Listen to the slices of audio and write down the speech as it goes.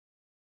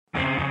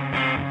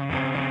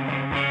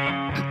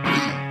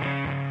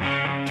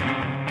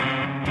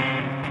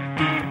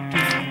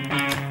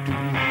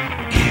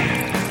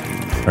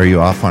Are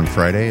you off on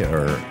Friday,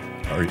 or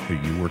are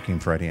you working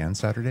Friday and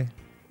Saturday?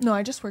 No,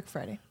 I just work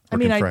Friday.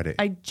 Friday.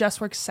 I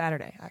just work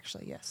Saturday,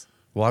 actually, yes.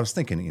 Well, I was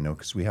thinking,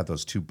 because we have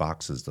those 2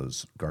 boxes,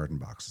 those garden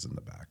boxes in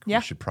the back. Yeah.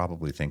 We should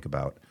probably think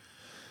about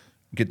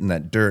getting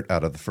that dirt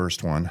out of the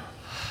first one,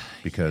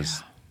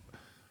 because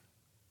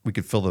we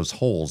could fill those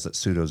holes that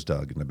Pseudo's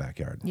dug in the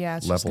backyard. Yeah,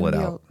 it's level it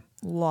just out.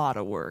 a lot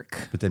of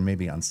work. But then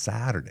maybe on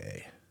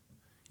Saturday,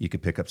 you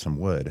could pick up some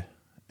wood,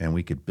 and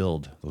we could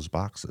build those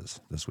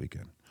boxes this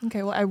weekend.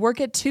 Okay, well, I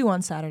work at 2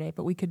 on Saturday,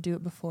 but we could do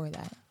it before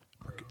that.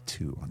 Work at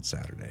 2 on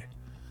Saturday.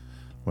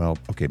 Well,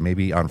 okay,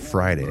 maybe on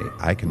Friday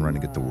I can run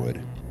and get the wood.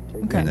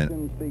 Okay. And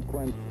then,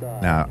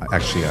 now,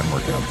 actually, I'm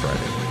working on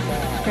Friday.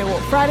 Okay, well,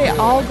 Friday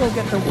I'll go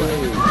get the wood,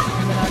 and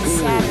then on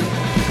Saturday.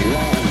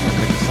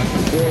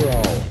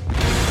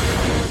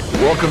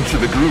 Welcome to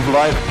the Groove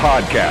Life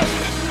Podcast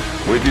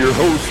with your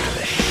host,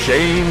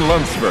 Shane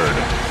Lunsford.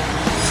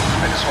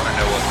 I just want to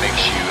know what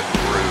makes you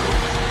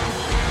groove.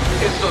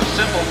 It's those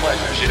simple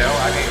pleasures,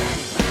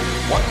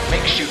 what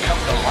makes you come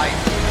to life?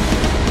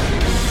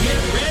 Get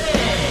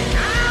ready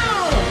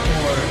now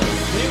for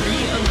Very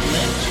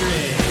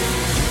Electric.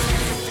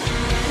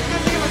 It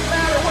doesn't even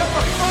matter what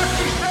the fuck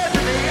she said to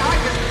me, I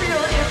can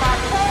feel it in my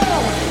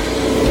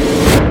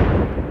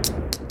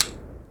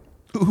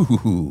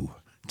bones. Ooh,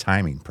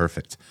 timing,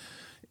 perfect.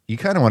 You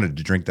kind of wanted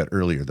to drink that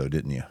earlier, though,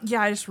 didn't you?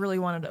 Yeah, I just really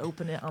wanted to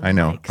open it on the I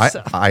know. mic.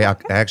 So. I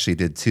actually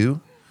did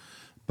too,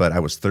 but I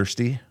was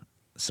thirsty,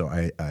 so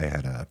I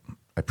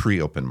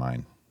pre-opened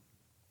mine.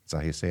 Is that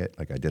how you say it?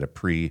 Like I did a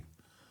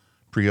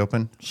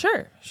pre-open?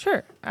 Sure.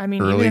 I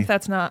mean, Early. even if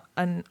that's not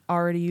an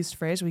already used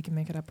phrase, we can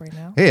make it up right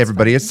now. Hey,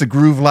 everybody, it's the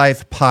Groove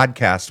Life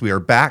Podcast. We are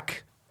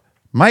back.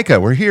 Micah,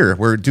 we're here.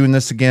 We're doing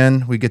this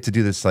again. We get to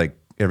do this like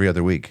every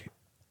other week.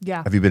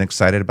 Yeah. Have you been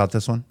excited about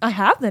this one? I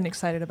have been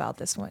excited about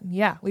this one.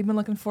 Yeah, we've been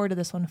looking forward to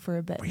this one for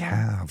a bit. We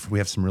have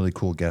some really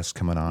cool guests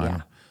coming on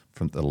Yeah.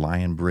 from the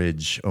Lion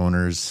Bridge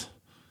owners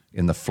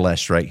in the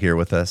flesh right here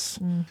with us.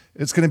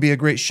 It's going to be a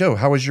great show.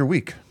 How was your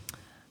week?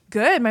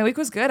 Good. My week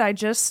was good. I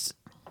just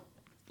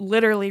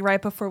literally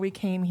right before we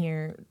came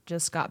here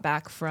just got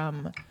back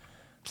from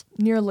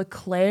near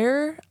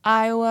LeClaire,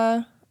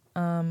 Iowa.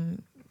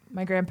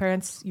 My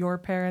grandparents, your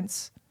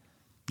parents,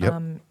 Yep.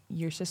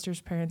 your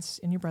sister's parents,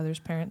 and your brother's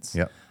parents.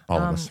 Yep. All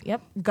of us.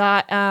 Yep.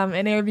 Got an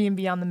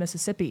Airbnb on the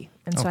Mississippi.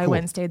 And so I cool.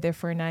 went and stayed there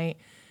for a night.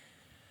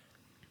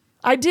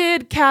 I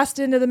did cast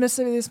into the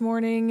Mississippi this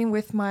morning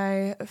with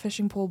my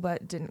fishing pole,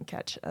 but didn't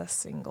catch a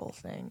single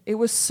thing. It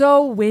was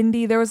so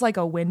windy. There was like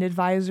a wind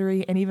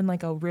advisory and even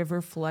like a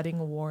river flooding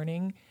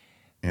warning.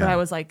 But Yeah. I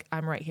was like,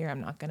 I'm right here. I'm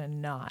not going to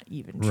not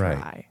even try.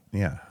 Right.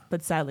 Yeah.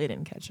 But sadly, I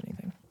didn't catch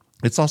anything.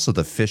 It's also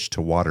the fish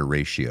to water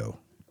ratio.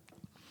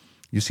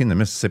 You've seen the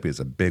Mississippi is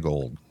a big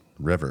old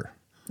river.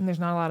 And there's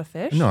not a lot of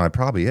fish? No, it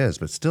probably is,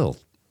 but still,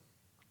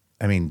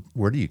 I mean,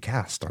 where do you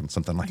cast on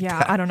something like Yeah,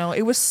 that? I don't know.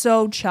 It was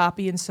so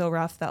choppy and so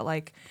rough that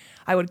like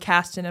I would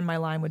cast in and my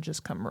line would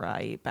just come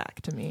right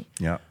back to me.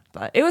 Yeah.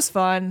 But it was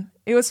fun.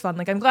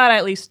 Like I'm glad I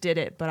at least did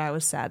it, but I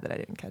was sad that I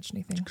didn't catch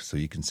anything. So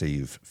you can say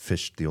you've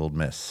fished the old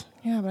miss.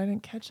 Yeah, but I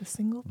didn't catch a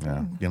single thing.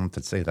 Yeah. You don't have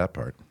to say that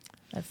part.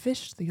 I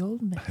fished the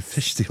old miss. I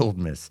fished the old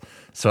miss.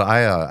 So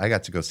I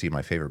got to go see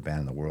my favorite band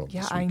in the world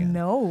Yeah, this I weekend.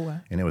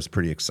 know. And it was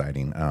pretty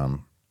exciting.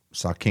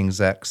 Saw King's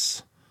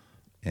X,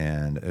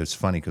 and it was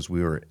funny because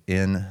we were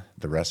in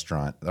the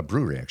restaurant, a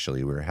brewery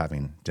actually. We were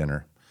having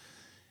dinner,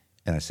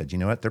 and I said, you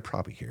know what? They're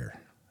probably here.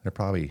 They're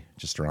probably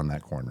just around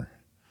that corner.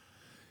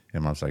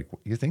 And Mom's like,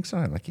 you think so?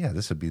 I'm like, yeah,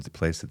 this would be the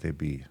place that they'd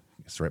be.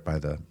 It's right by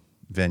the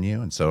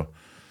venue. And so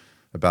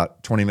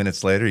about 20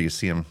 minutes later, you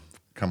see them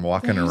come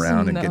walking There's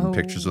around and no getting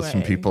pictures with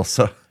some way. people.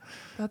 So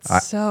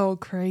That's so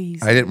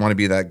crazy. I didn't want to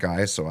be that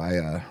guy, so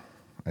I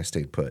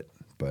stayed put.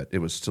 But it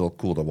was still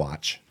cool to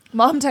watch.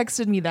 Mom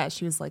texted me that.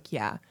 She was like,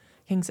 yeah,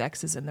 King's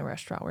X is in the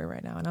restaurant we're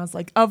right now. And I was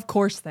like, of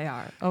course they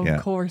are. Of Yeah.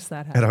 course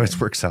that happens. It always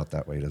works out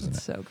that way, doesn't It's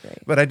it? so great.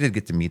 But I did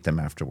get to meet them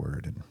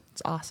afterward, and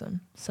It's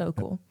awesome. So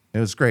cool. it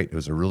was great. It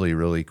was a really,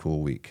 really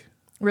cool week.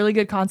 Really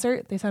good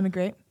concert. They sounded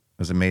great. It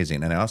was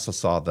amazing. And I also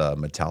saw the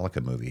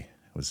Metallica movie.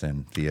 It was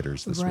in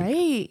theaters this week.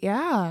 Right.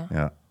 Yeah.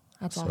 Yeah.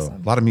 That's So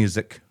awesome. a lot of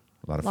music,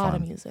 a lot of A lot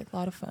fun. of music. A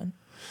lot of fun.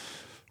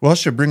 Well,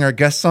 should we bring our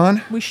guests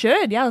on? We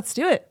should. Yeah, let's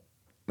do it.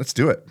 Let's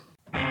do it.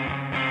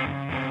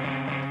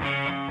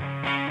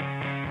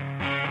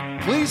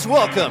 Please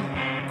welcome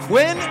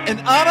Quinn and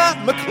Anna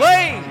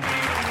McClain.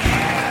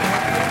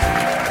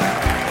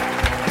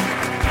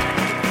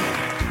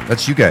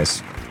 That's you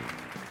guys.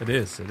 It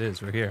is.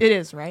 We're here. It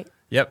is, right?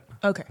 Yep.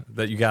 Okay.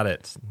 That you got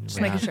it. Just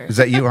making sure. Is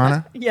that you,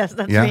 Anna? Yes,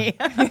 that's Yeah? me.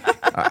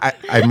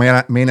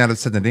 I may not have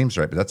said the names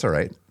right, but that's all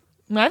right.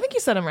 No, I think you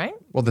said them right.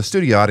 Well, the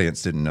studio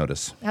audience didn't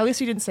notice. At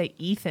least you didn't say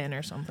Ethan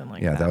or something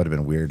like Yeah, that. that would have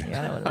been weird.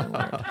 Yeah, that would have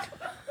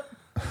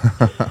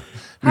been weird.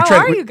 We How try-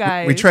 are we- you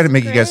guys? We try to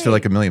make you guys feel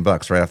Great. like $1 million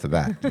right off the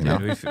bat. You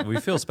know? we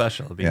feel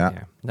special being Yeah.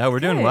 here. No, we're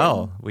doing Good.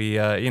 well. We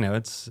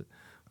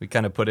we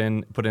kind of put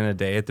in a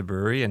day at the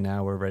brewery, and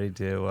now we're ready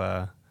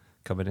to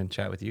come in and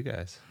chat with you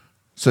guys.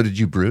 So did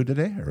you brew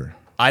today, or?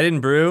 I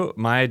didn't brew.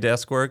 My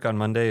desk work on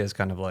Monday is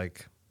kind of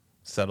like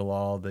settle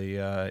all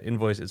the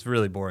invoice. It's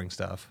really boring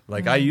stuff.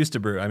 Like I used to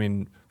brew. I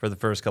mean, for the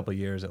first couple of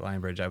years at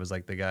Lionbridge, I was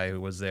like the guy who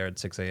was there at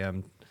 6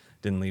 a.m.,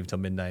 didn't leave till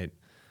midnight,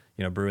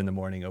 brew in the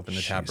morning, open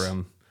the tap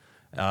room.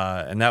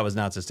 And that was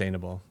not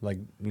sustainable. Like,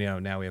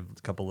 now we have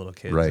a couple little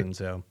kids. Right. And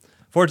so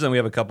fortunately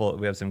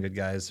we have some good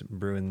guys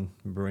brewing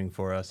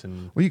for us.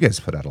 And Well, you guys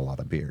put out a lot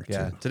of beer,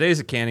 too. Today's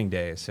a canning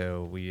day.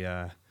 So we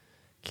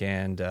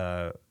canned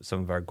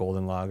some of our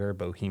Golden Lager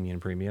Bohemian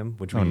Premium,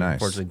 which we nice.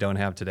 unfortunately don't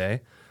have today.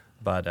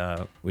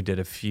 But we did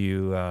a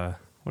few,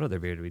 what other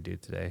beer did we do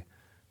today?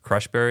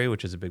 Crushberry,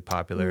 which is a big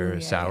popular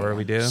sour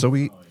we do. So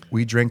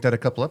we drank that a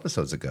couple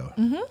episodes ago.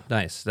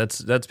 Nice.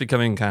 That's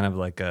becoming kind of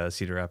like a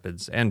Cedar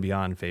Rapids and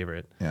beyond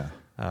favorite. Yeah.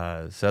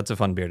 So that's a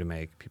fun beer to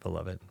make. People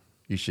love it.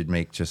 You should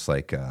make just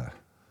like a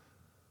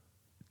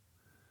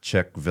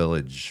Czech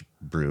Village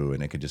brew,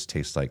 and it could just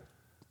taste like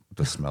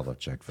the smell of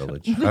Czech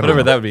Village. I don't Whatever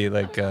know. that would be,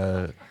 like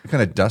Kind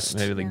of dust.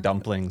 maybe like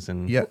dumplings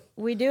and Yeah.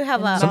 We do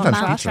have a Sometimes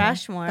Mount pizza.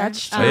 Trashmore.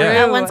 That's Oh, yeah.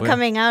 That one's We-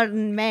 coming out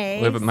in May.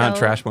 we have a Mount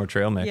so- Trashmore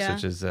Trail Mix, Yeah.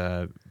 which is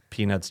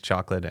peanuts,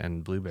 chocolate,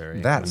 and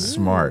blueberry. That's And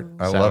smart.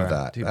 I sour. love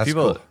that. Dude, That's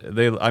people,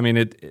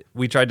 cool.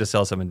 we tried to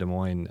sell some in Des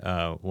Moines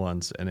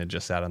once, and it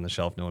just sat on the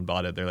shelf. No one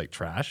bought it. They're like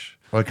trash.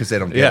 Well, because they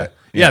don't get Yeah. it.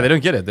 Yeah, they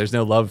don't get it. There's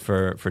no love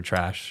for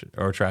trash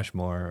or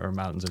Trashmore or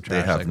mountains of They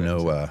trash. have like no,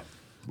 that.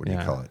 what do you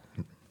Yeah. call it?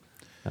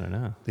 I don't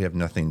know. They have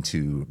nothing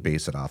to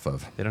base it off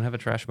of. They don't have a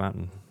trash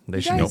mountain. They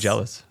You should be guys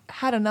jealous.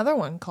 Had another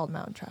one called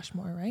Mount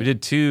Trashmore, right? We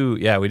did two.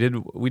 Yeah, we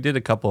did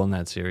a couple in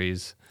that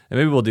series, and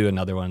maybe we'll do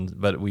another one.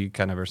 But we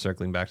kind of are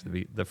circling back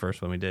to the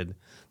first one we did.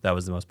 That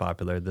was the most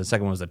popular. The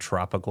second one was a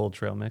tropical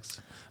trail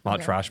mix,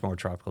 Mount Okay. Trashmore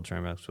tropical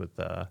trail mix with.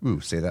 Ooh,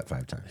 say that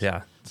 5 times.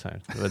 Yeah,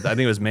 sorry. I think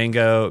it was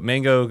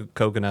mango,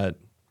 coconut,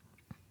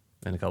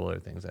 and a couple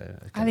other things.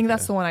 I think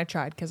that's the one I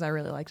tried because I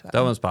really liked that. That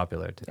one. one's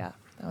popular too. Yeah,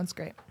 that one's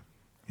great.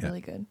 Yeah.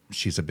 Really good.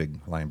 She's a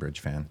big Lionbridge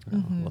fan.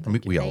 Well,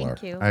 We all are.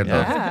 Thank you.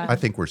 Yeah. I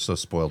think we're so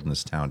spoiled in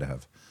this town to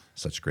have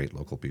such great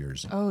local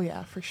beers. Oh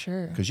yeah, for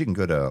sure. Because you can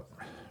go to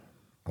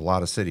a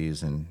lot of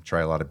cities and try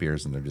a lot of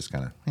beers, and they're just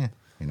kind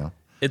of,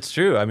 It's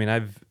true. I mean,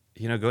 I've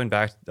going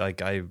back,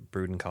 like I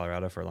brewed in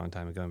Colorado for a long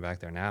time, and going back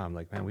there now, I'm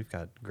like, man, we've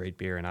got great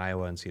beer in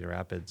Iowa and Cedar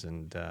Rapids,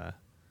 and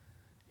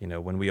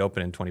when we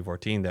opened in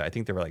 2014, I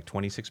think there were like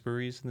 26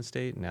 breweries in the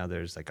state, and now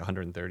there's like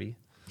 130.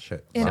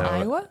 Shit. In So,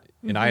 Iowa?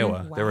 In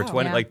Iowa, there were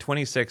Wow. like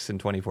 26 in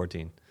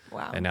 2014.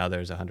 Wow. And now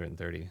there's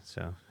 130.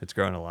 So it's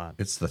grown a lot.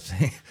 It's the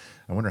thing.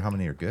 I wonder how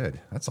many are good.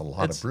 That's a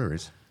lot It's- of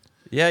breweries.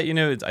 Yeah,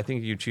 I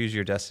think you choose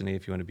your destiny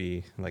if you want to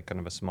be like kind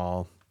of a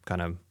small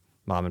kind of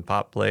mom and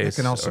pop place.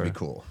 It can also or- be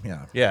cool.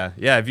 Yeah.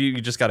 Yeah. If you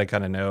just got to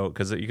kind of know,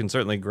 because you can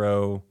certainly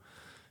grow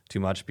too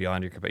much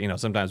beyond your capacity.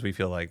 Sometimes we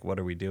feel like, what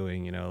are we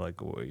doing?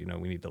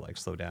 We need to like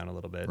slow down a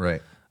little bit.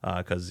 Right.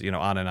 Because Anna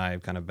and I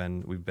have kind of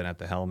we've been at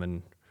the helm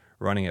and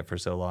running it for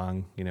so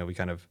long. We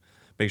kind of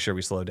make sure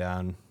we slow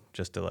down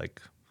just to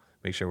like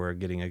make sure we're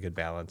getting a good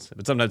balance.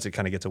 But sometimes it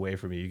kind of gets away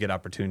from you. You get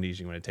opportunities,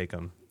 you want to take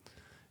them,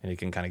 and you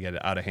can kind of get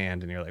it out of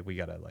hand, and you're like, we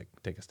got to like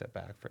take a step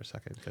back for a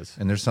second.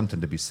 And there's something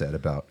to be said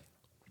about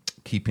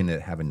keeping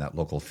it, having that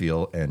local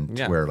feel, and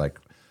Yeah. where like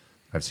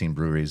I've seen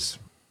breweries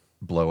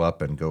blow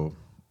up and go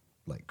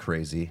like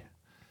crazy.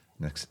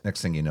 Next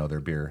thing you know, their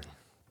beer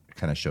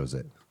kind of shows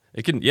it.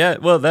 It can, yeah.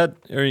 Well, that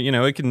or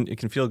it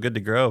can feel good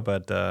to grow,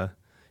 but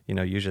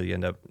usually you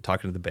end up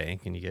talking to the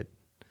bank and you get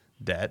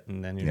debt,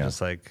 and then you're Yeah. just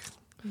like,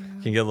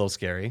 can get a little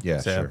scary.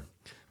 Yeah, sure.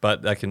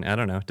 But I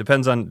don't know.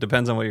 Depends on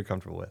what you're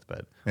comfortable with.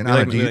 But And we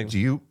Anna, like- do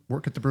you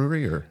work at the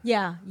brewery or?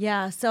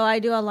 Yeah. So I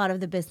do a lot of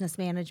the business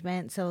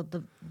management. So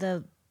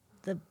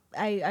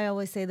I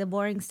always say the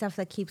boring stuff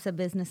that keeps a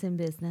business in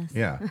business.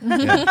 Yeah.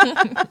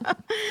 Yeah.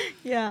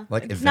 Yeah.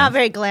 Like it's events? not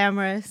very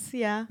glamorous.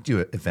 Yeah. Do you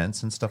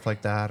events and stuff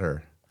like that,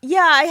 or?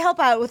 Yeah, I help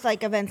out with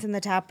like events in the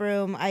tap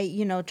room. I,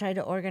 try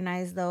to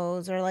organize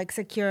those or like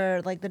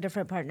secure like the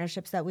different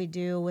partnerships that we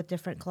do with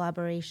different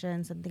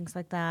collaborations and things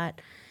like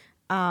that.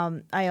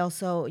 I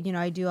also,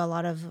 I do a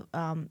lot of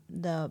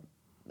the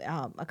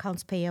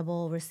accounts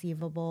payable,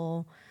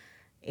 receivable,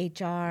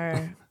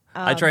 HR.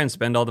 I try and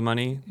spend all the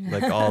money,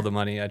 like all the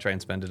money. I try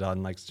and spend it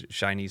on like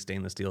shiny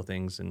stainless steel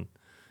things, and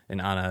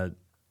Anna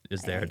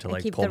is there to I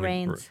like keep pull the me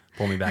reins.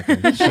 pull me back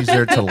in. She's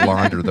there to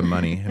launder the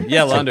money.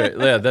 Yeah, launder.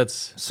 Yeah,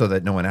 that's So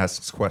that no one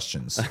asks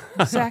questions.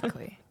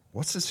 Exactly.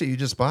 What's this that you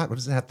just bought? What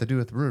does it have to do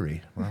with the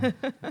brewery? Well,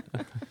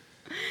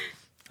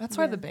 That's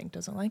why the bank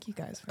doesn't like you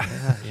guys. For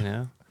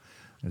this.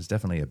 there's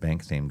definitely a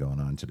bank theme going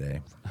on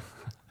today.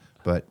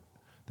 But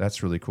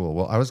that's really cool.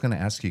 Well, I was going to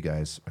ask you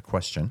guys a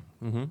question.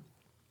 Mm-hmm.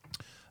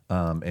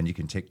 And you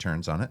can take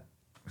turns on it.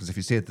 Because if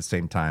you say it at the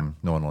same time,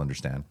 no one will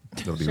understand.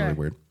 It'll be really Sure.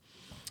 weird.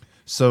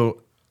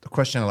 So the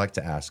question I like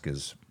to ask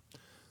is,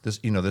 this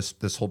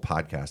whole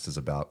podcast is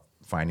about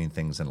finding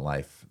things in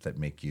life that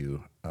make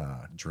you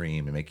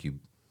dream and make you,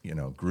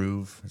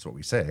 groove, is what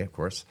we say, of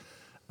course.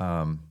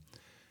 And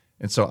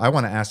so I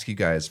want to ask you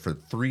guys for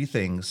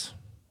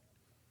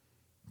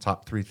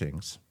top 3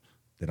 things.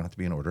 They don't have to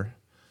be in order,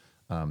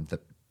 that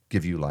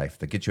give you life,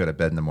 that get you out of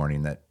bed in the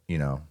morning, that,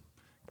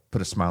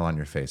 put a smile on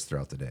your face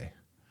throughout the day.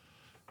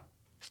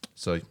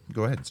 So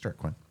go ahead and start,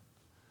 Quinn.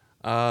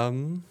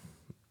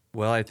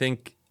 Well, I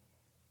think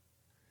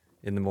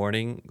in the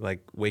morning,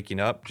 like waking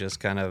up, just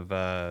kind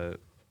of,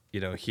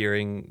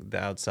 hearing the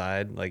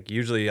outside. Like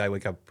usually I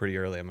wake up pretty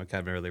early. I'm a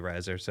kind of an early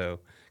riser. So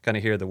kind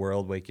of hear the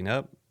world waking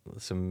up,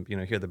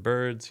 hear the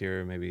birds,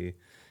 maybe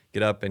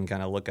get up and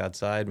kind of look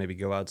outside, maybe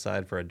go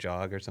outside for a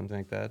jog or something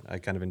like that. I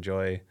kind of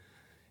enjoy,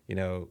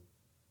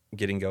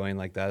 getting going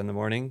like that in the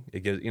morning. It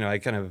gives,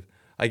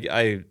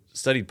 I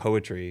studied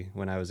poetry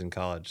when I was in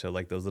college. So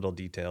like those little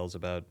details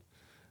about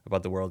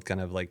the world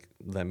kind of like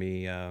let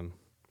me,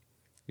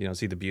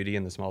 see the beauty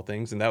in the small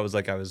things. And that was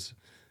like, I was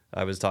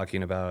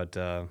talking about,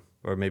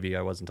 or maybe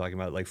I wasn't talking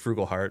about, like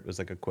Frugal Heart was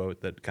like a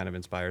quote that kind of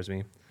inspires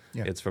me.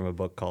 Yeah. It's from a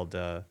book called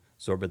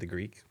Zorba the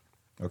Greek.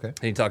 Okay.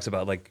 And he talks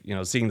about like,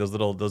 seeing those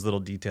little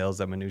details,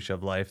 that minutia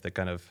of life that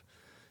kind of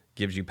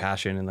gives you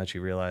passion and lets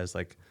you realize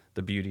like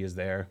the beauty is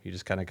there. You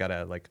just kind of got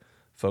to like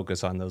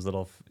focus on those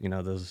little,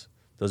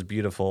 those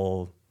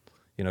beautiful,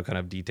 kind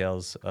of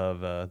details of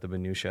the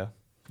minutia.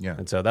 Yeah.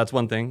 And so that's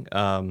one thing.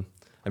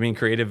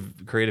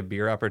 Creative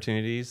beer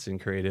opportunities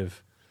and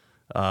creative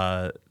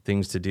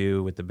things to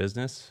do with the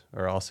business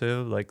are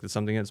also like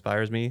something that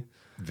inspires me.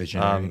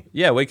 Visionary.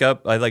 Wake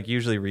up. I like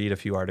usually read a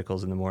few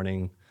articles in the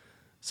morning.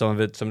 Some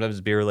of it, sometimes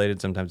it's beer related,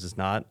 sometimes it's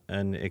not.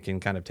 And it can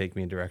kind of take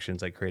me in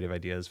directions like creative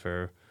ideas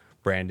for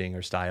branding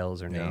or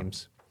styles or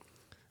names.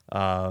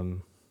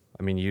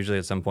 Usually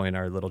at some point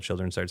our little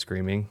children start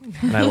screaming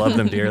and I love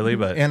them dearly,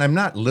 but And I'm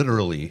not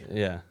literally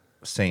yeah.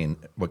 saying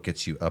what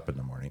gets you up in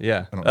the morning.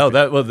 Yeah. I don't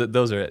know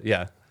Those are it.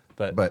 Yeah.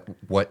 but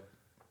what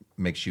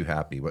makes you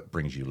happy? What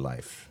brings you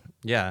life?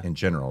 Yeah. In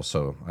general.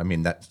 So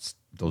that's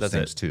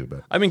things it. too.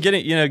 But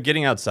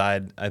getting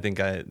outside. I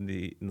think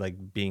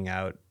being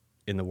out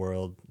in the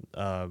world.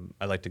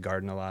 I like to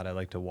garden a lot. I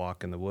like to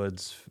walk in the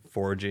woods.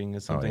 Foraging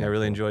is something I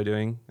really enjoy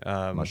doing.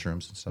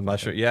 Mushrooms and stuff.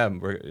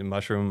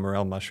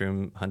 Morel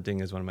mushroom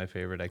hunting is one of my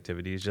favorite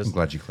activities. I'm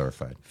glad you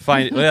clarified.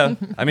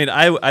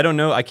 I don't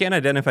know. I can't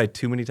identify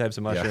too many types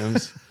of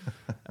mushrooms,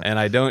 and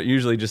I don't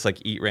usually just like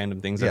eat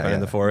random things I find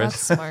in the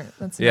forest. That's smart.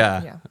 That's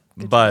yeah.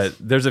 But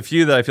there's a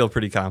few that I feel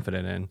pretty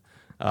confident in.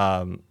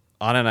 Anna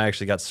and I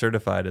actually got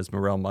certified as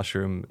morel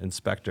mushroom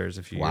inspectors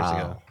a few years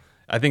ago.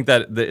 I think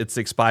that it's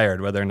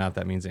expired, whether or not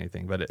that means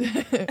anything. But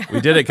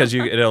we did it because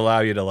it'll allow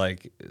you to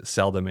like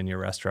sell them in your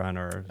restaurant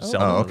or sell them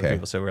to other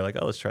people. So we're like,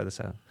 let's try this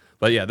out.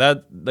 But yeah,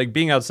 that like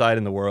being outside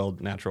in the world,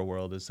 natural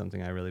world, is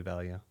something I really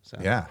value. So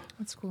Yeah,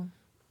 that's cool.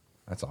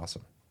 that's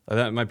awesome.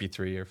 That might be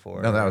 3 or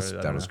 4. No,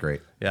 that was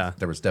great. Yeah,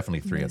 there was definitely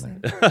 3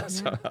 in there.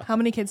 How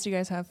many kids do you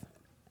guys have?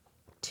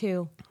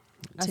 2.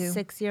 A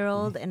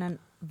 6-year-old and a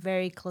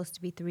very close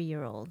to be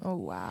 3-year-old. Oh,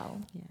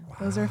 wow. Yeah.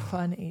 Those are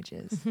fun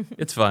ages.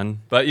 It's fun.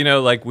 But,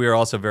 like we were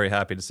also very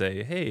happy to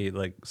say, hey,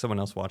 like someone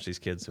else watch these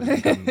kids so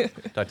we can come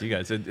talk to you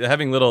guys.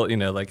 Having little,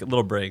 like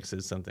little breaks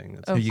is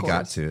something. That's You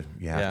got to.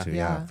 You have to.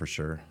 Yeah, for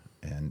sure.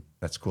 And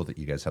that's cool that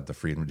you guys have the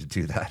freedom to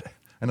do that.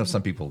 I know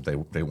some people,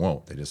 they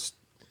won't. They just,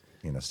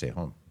 stay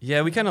home.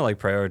 Yeah, we kind of like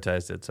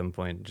prioritized at some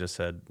point. Just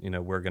said,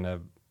 we're going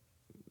to,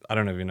 I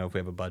don't even know if we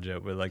have a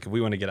budget. But like if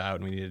we want to get out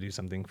and we need to do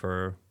something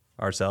for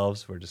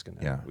ourselves, we're just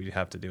gonna we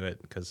have to do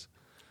it because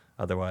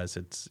otherwise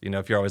it's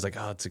if you're always like,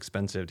 oh, it's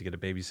expensive to get a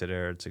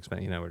babysitter, it's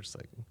expensive, we're just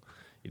like,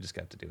 you just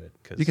have to do it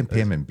because you can pay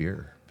them in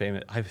beer. Pay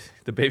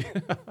the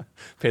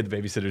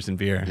babysitters in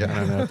beer. Yeah. I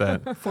don't know what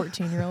that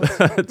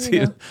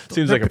 14-year-olds.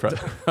 seems like a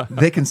problem.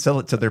 They can sell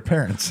it to their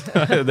parents.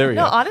 There we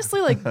No, go.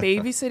 honestly, like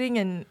babysitting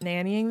and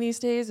nannying these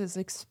days is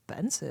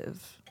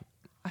expensive.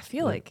 I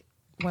feel like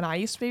when I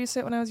used to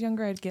babysit when I was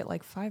younger, I'd get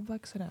like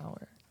 $5 an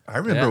hour. I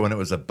remember when it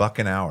was $1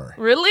 an hour.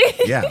 Really?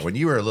 Yeah, when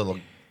you were a little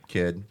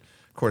kid.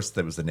 Of course,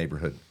 there was the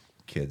neighborhood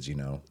kids,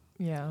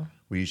 Yeah.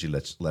 We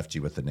usually left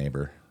you with the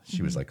neighbor.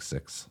 She was like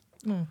 6.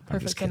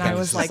 Perfect. And I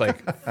was It's like,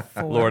 like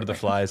 4. Lord of the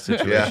Flies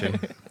situation.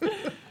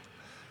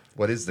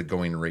 What is the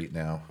going rate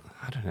now?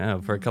 I don't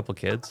know, for a couple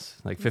kids,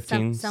 like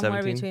 15,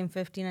 Somewhere 17. between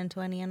 15 and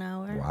 20 an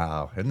hour.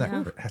 Wow, isn't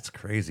that that's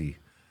crazy?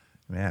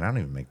 Man, I don't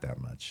even make that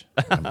much.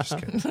 I'm just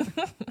kidding.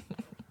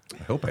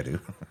 I hope I do.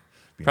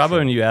 Probably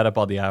when you add up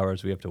all the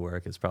hours we have to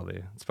work, it's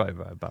probably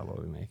about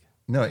what we make.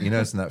 No,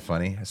 isn't that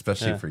funny?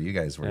 Especially Yeah. for you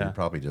guys, where Yeah. you're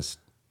probably just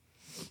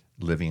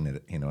living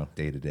it,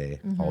 day to day,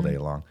 all day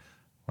long.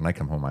 When I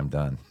come home, I'm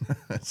done.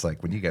 It's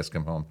like when you guys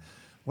come home,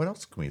 what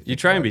else can we? You think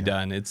try and about be here?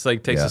 done. It's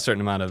like takes Yeah. a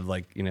certain amount of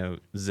like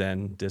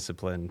Zen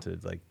discipline to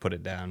like put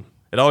it down.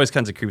 It always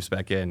kind of creeps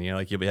back in.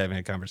 Like you'll be having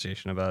a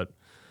conversation about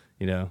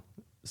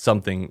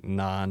something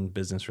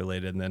non-business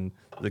related, and then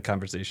the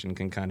conversation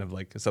can kind of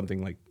like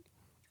something like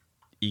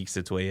ekes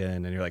its way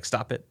in, and you're like,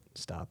 stop,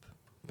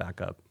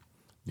 back up,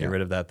 get Yeah.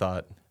 rid of that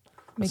thought.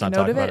 Make Let's a not note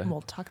talk of about it, and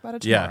we'll talk about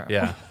it tomorrow.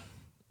 Yeah.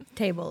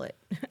 Table it.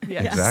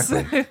 Yes.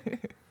 Exactly.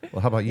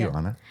 Well, how about you,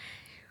 Anna?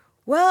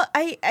 Well,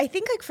 I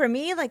think like for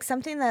me, like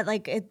something that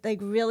like it like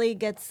really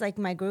gets like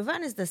my groove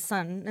on is the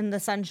sun and the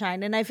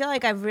sunshine. And I feel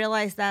like I've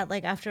realized that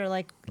like after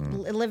like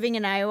living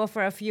in Iowa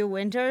for a few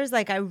winters,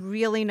 like I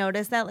really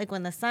noticed that like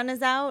when the sun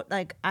is out,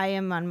 like I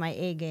am on my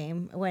A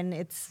game. When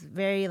it's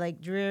very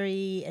like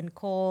dreary and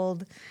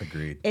cold,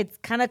 Agreed. it's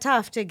kind of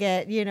tough to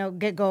get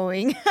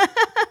going.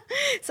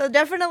 So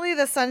definitely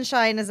the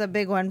sunshine is a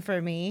big one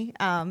for me.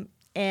 I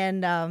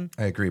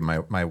agree.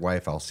 My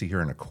wife, I'll see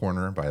her in a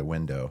corner by a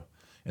window,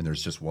 and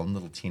there's just one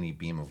little teeny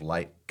beam of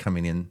light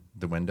coming in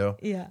the window.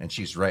 Yeah. And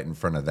she's right in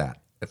front of that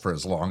for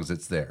as long as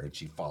it's there, and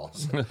she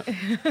follows.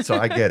 So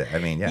I get it. I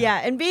mean, yeah.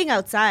 Yeah, and being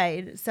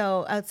outside,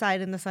 so outside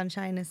in the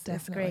sunshine is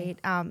great.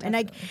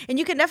 And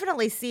you can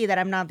definitely see that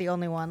I'm not the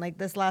only one. Like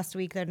this last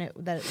week, that it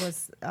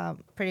was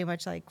pretty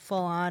much like full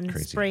on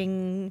Crazy.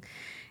 spring.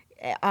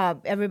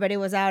 Everybody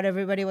was out.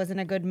 Everybody was in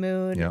a good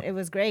mood. Yep. It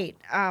was great.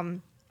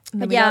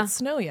 And then we got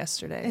snow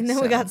yesterday. And then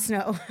we so got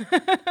snow.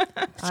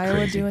 Iowa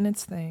crazy. doing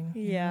its thing.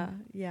 Yeah.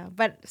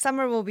 But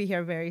summer will be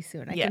here very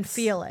soon. I can Yes,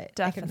 feel it.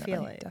 definitely, I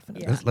can feel it.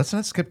 definitely. Yeah. Let's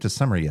not skip to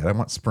summer yet. I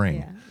want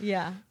spring.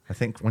 Yeah. I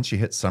think once you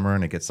hit summer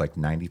and it gets like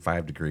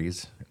 95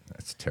 degrees,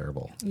 that's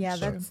terrible. Yeah,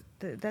 So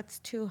that's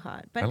too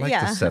hot. But I like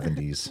yeah. the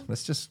 70s.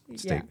 Let's just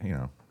stay,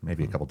 Yeah.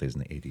 maybe a couple days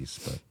in the 80s.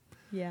 But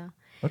Yeah.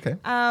 okay.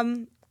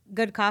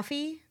 Good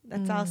coffee.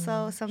 That's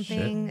also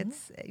something. Shit.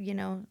 It's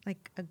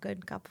like a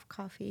good cup of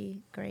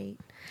coffee. Great.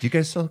 Do you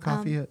guys sell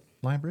coffee at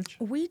Linebridge?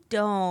 We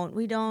don't.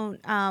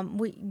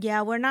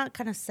 We're not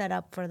kind of set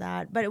up for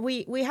that. But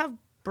we have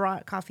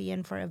brought coffee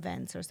in for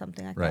events or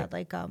something like Right. that.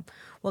 Like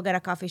we'll get a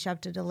coffee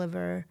shop to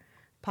deliver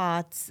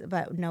pots,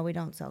 but no, we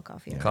don't sell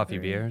coffee. at the Coffee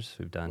brewery. beers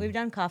we've done. We've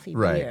done coffee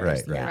Right,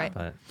 beers. right. Yeah.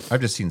 But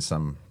I've just seen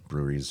some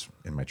breweries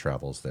in my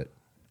travels that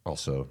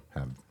also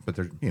have, but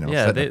they're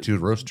Yeah, setting they- up two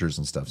roasters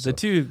and stuff. So the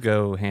two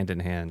go hand in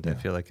hand. I Yeah.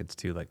 feel like it's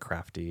too like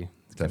crafty.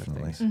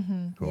 definitely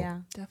cool. Yeah.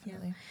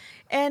 Definitely.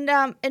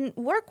 And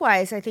work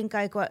wise, I think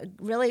like what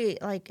really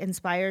like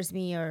inspires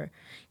me, or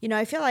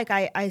I feel like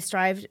I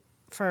strive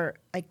for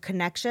like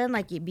connection,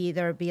 like it'd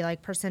either be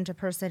like person to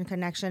person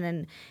connection,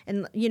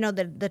 and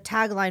the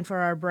tagline for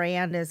our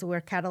brand is we're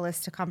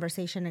catalysts to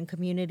conversation and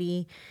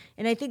community,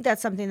 and I think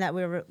that's something that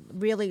we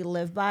really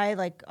live by,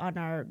 like on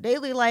our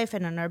daily life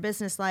and on our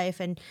business life,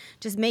 and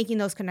just making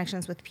those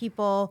connections with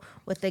people,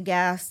 with the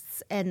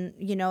guests, and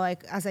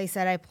like as I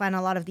said, I plan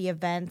a lot of the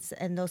events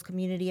and those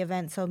community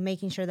events, so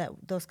making sure that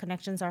those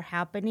connections are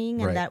happening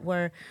and Right. that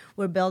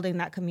we're building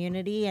that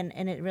community, and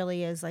it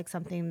really is like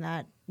something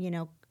that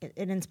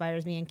it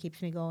inspires me and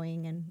keeps me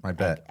going, and I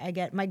bet. I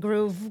get my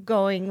groove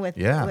going with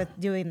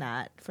doing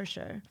that for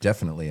sure.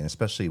 Definitely, and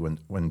especially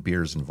when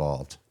beer's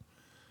involved,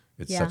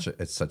 it's Yeah.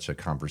 such a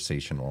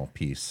conversational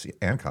piece,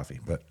 and coffee.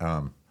 But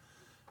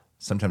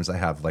sometimes I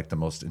have like the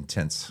most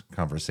intense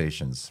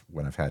conversations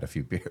when I've had a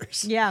few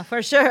beers. Yeah,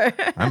 for sure.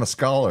 I'm a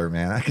scholar,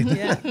 man. I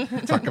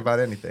can talk about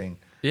anything.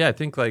 Yeah, I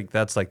think like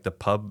that's like the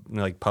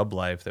pub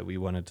life that we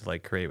wanted to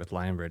like create with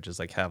Lionbridge, is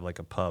like have like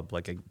a pub,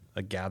 like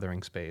a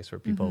gathering space where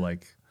people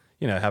like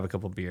have a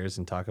couple beers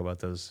and talk about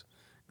those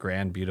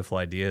grand, beautiful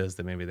ideas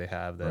that maybe they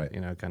have that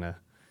Right. kind of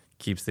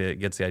gets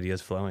the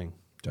ideas flowing.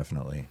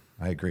 Definitely,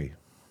 I agree.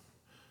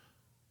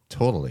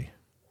 Totally.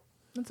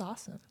 That's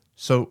awesome.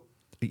 So,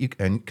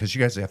 because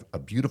you guys have a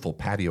beautiful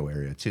patio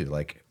area too,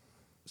 like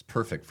it's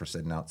perfect for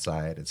sitting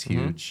outside. It's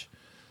huge.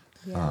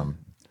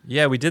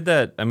 Yeah, we did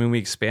that. I mean, we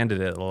expanded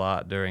it a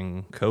lot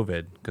during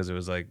COVID because it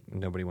was like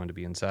nobody wanted to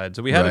be inside.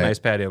 So we had a Right. nice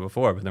patio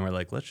before, but then we're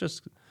like,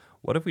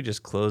 what if we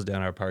just close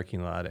down our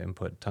parking lot and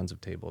put tons of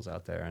tables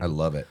out there? And, I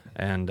love it.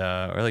 And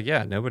we're like,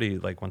 yeah, nobody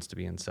like wants to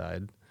be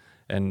inside.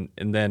 And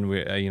then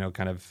we,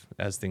 kind of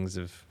as things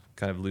have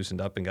kind of loosened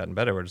up and gotten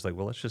better, we're just like,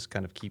 well, let's just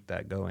kind of keep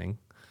that going.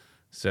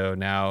 So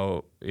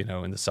now,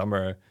 in the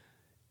summer,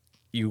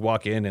 you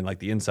walk in and like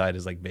the inside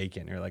is like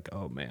vacant. You're like,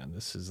 oh man,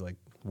 this is like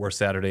worst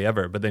Saturday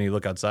ever. But then you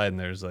look outside and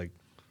there's like,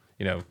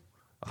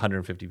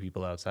 150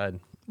 people outside.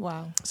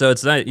 Wow. So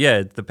it's not,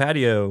 the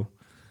patio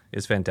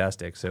is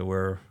fantastic. So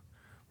we're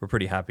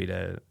pretty happy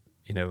to,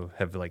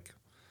 have like,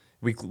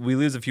 we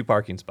lose a few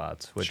parking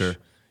spots, which, Sure.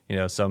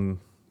 some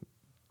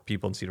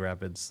people in Cedar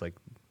Rapids, like,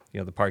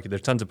 the parking,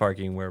 there's tons of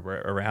parking where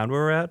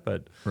we're at,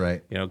 but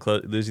Right.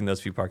 Losing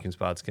those few parking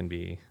spots can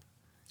be,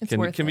 It's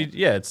worth be, it.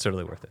 yeah, it's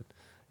totally worth it.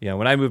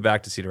 When I moved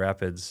back to Cedar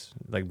Rapids,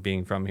 like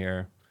being from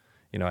here,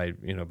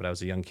 but I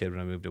was a young kid when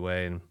I moved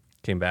away and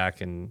came back,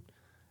 and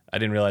I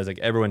didn't realize like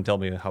everyone told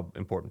me how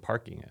important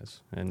parking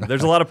is. And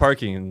there's a lot of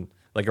parking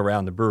like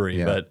around the brewery,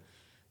 Yeah. but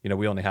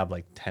we only have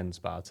like 10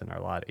 spots in our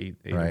lot, eight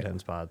or Right. 10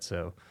 spots.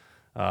 So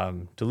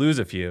to lose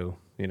a few,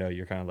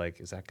 you're kind of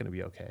like, is that going to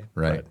be okay?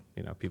 Right.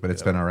 But, people But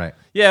it's go. been all right.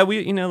 Yeah,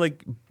 we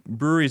like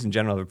breweries in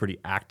general have a pretty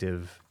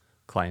active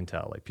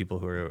clientele, like people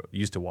who are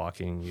used to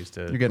walking, You're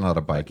getting a lot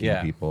of biking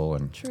Yeah. people,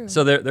 and True.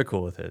 so they're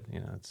cool with it.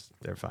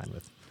 They're fine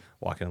with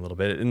walking a little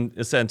bit. In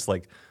a sense,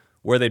 like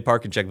where they'd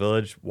park in Czech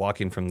Village,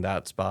 walking from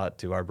that spot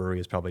to our brewery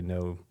is probably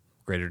no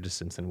greater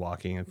distance than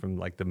walking and from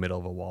like the middle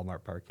of a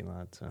Walmart parking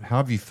lot. So how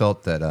have you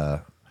felt that?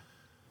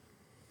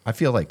 I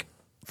feel like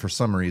for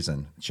some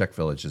reason, Czech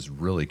Village has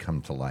really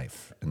come to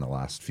life in the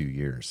last few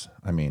years.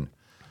 I mean,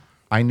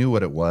 I knew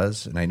what it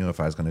was, and I knew if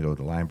I was going to go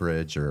to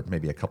Linebridge or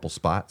maybe a couple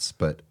spots,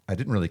 but I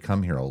didn't really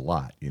come here a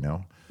lot,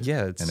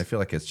 yeah, And I feel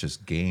like it's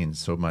just gained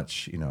so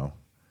much,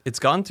 it's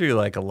gone through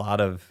like a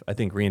lot of, I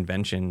think,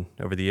 reinvention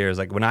over the years.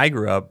 Like when I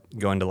grew up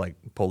going to like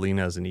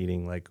Polina's and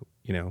eating like,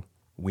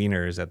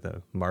 wieners at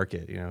the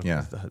market,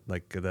 Yeah.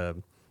 like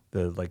the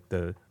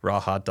the raw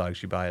hot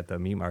dogs you buy at the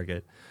meat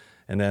market,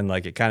 and then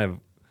like it kind of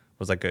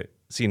was like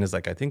seen as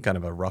like I think kind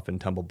of a rough and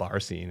tumble bar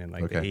scene in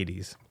like the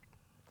 80s,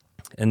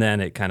 and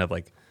then it kind of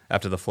like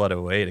after the flood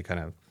of 08, it kind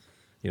of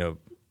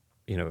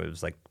it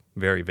was like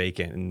very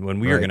vacant. And when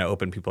we were going to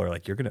open, people are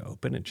like, "You're going to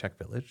open in Czech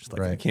Village?"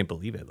 Like I can't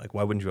believe it. Like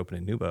why wouldn't you open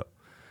in Nubo?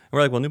 And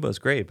we're like, well, Nubo's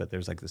great, but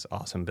there's like this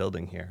awesome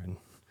building here,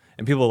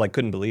 and people like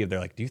couldn't believe. They're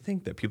like, "Do you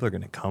think that people are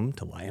going to come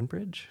to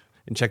Lionbridge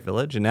in Czech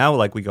Village?" And now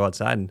like we go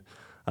outside and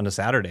on a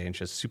Saturday and it's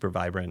just super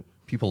vibrant.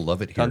 People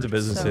love it here. Tons of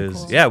businesses.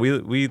 So cool. Yeah,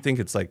 we think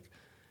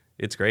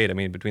it's great. I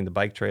mean, between the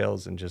bike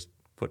trails and just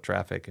foot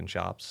traffic and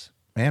shops.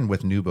 And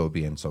with Nubo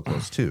being so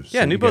close too.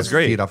 Yeah, so you Nubo's guys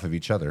great. feed off of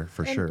each other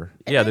for sure.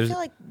 And Yeah, I feel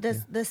like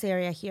this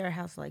area here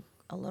has like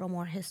a little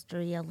more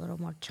history, a little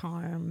more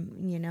charm,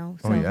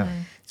 So, Oh, yeah.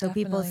 So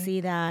people Definitely.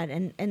 see that,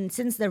 and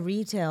since the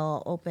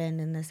retail opened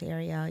in this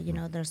area,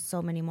 there's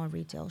so many more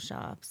retail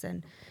shops,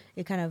 and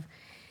it kind of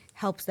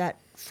helps that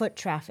foot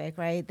traffic,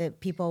 right? That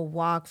people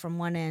walk from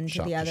one end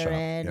Shop to the to other shop,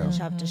 end yeah. and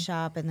shop to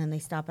shop, and then they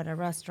stop at a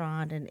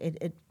restaurant, and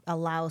it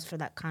allows for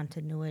that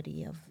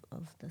continuity of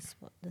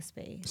the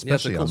space.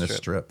 Especially cool on this strip.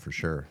 strip for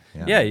sure.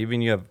 Yeah, I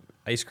mean, you have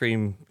ice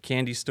cream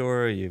candy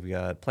store, you've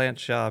got plant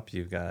shop,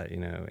 you've got,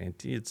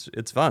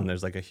 it's fun.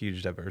 There's like a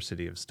huge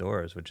diversity of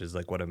stores, which is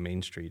like what a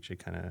main street should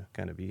kind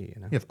of be,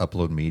 You have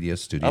Upload Media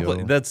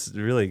Studio. That's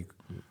really,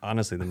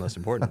 honestly, the most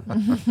important.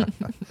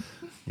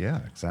 Yeah,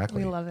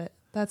 exactly. We love it.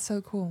 That's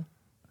so cool.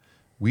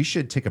 We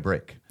should take a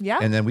break. Yeah.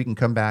 And then we can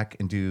come back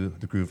and do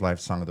the Groove Life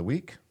Song of the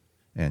Week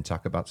and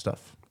talk about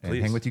stuff and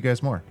Please. hang with you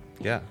guys more.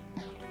 Yeah.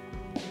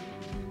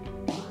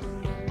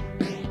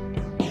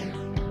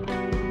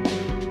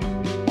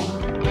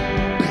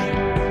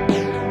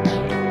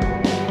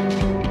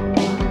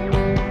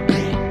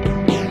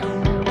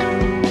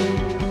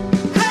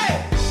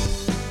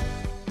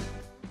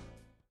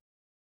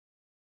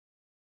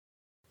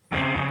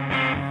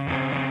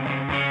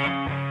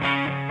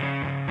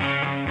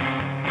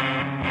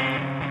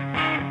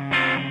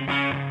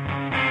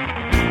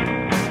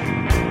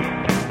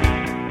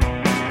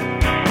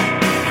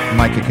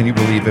 Micah, can you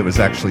believe it was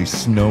actually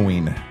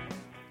snowing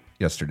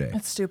yesterday?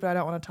 It's stupid. I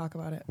don't want to talk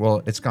about it.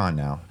 Well, it's gone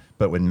now.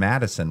 But when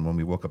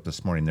we woke up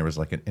this morning, there was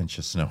like an inch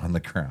of snow on the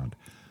ground.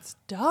 It's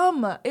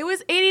dumb. It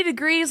was 80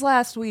 degrees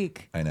last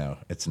week. I know.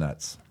 It's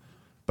nuts.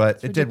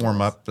 But it did warm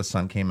ridiculous. up. The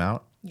sun came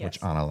out, Yes.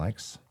 which Anna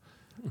likes.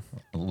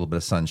 A little bit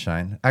of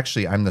sunshine.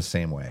 Actually, I'm the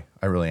same way.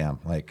 I really am.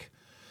 Like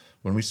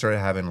when we started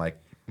having like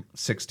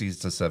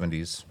 60s to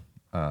 70s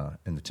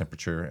in the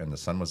temperature and the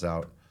sun was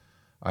out,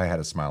 I had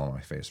a smile on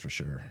my face for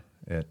sure.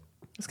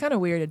 It's kind of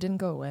weird. It didn't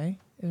go away.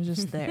 It was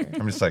just there.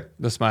 I'm just like,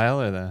 The smile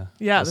or the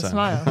Yeah, the sun?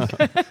 smile.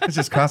 it's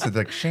just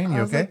constantly like, Shane, you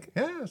I was okay?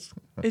 like-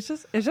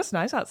 Yes. It's just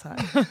nice outside.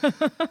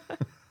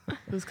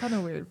 It was kind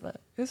of weird,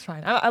 but it was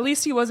fine. At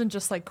least he wasn't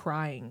just like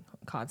crying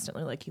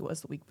constantly like he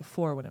was the week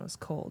before when it was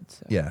cold.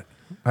 So. Yeah.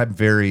 I'm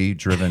very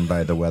driven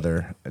by the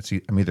weather.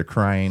 I'm either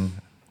crying,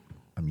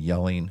 I'm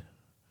yelling.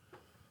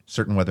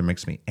 Certain weather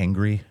makes me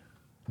angry.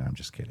 No, I'm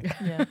just kidding.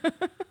 Yeah,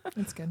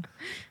 it's good.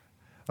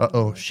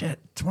 Uh-oh, shit.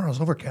 Tomorrow's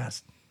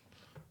overcast.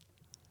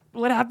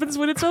 What happens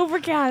when it's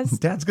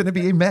overcast? Dad's going to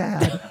be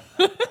mad.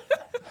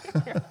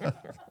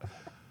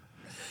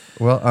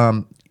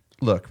 Well,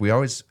 look, we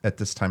always, at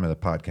this time of the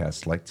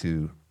podcast, like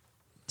to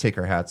take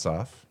our hats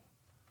off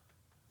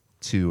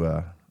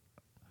to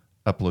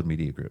Upload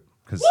Media Group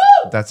because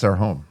that's our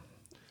home.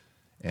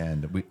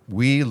 And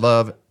we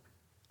love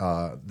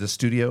the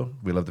studio.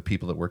 We love the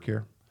people that work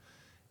here.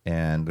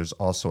 And there's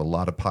also a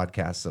lot of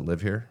podcasts that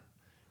live here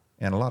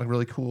and a lot of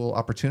really cool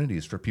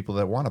opportunities for people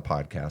that want a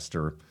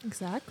podcast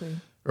Exactly.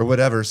 or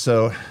whatever.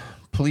 So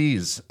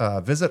please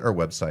visit our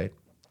website.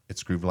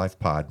 It's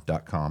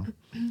groovelifepod.com.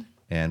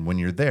 And when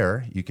you're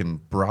there, you can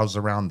browse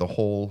around the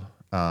whole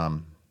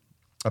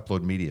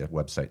Upload Media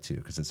website too,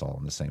 because it's all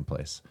in the same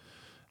place.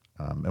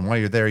 And while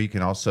you're there, you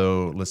can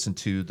also listen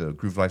to the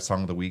Groove Life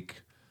Song of the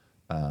Week,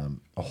 a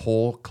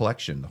whole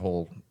collection, the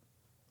whole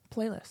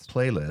Playlist.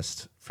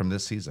 playlist from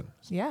this season.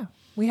 Yeah.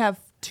 We have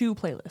 2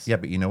 playlists. Yeah,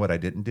 but you know what I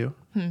didn't do?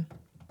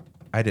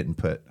 I didn't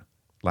put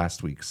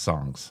last week's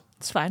songs.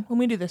 It's fine. When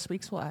we do this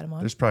week's, we'll add them on.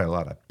 There's probably a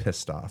lot of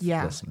pissed off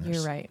Yeah, listeners.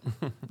 you're right.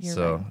 You're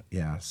So right.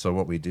 yeah, so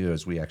what we do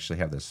is we actually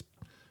have this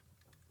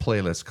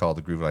playlist called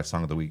the Groove Life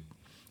Song of the Week,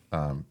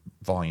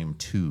 Volume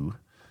 2,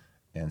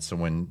 and so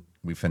when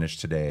we finish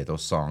today,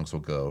 those songs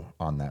will go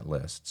on that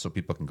list, so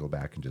people can go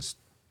back and just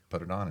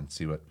put it on and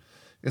see what.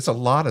 It's a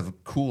lot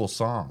of cool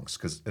songs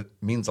because it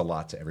means a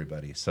lot to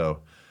everybody.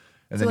 So,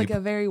 and So then like a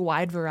very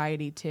wide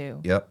variety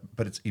too. yep,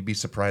 but you'd be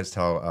surprised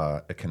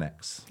how it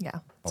connects. Yeah.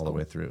 all the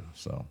way through.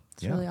 So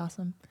It's really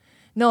awesome.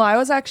 No, I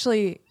was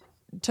actually,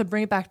 to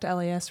bring it back to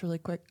LAS really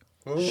quick.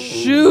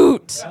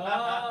 Shoot.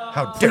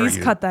 How dare Please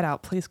you? cut that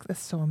out. Please.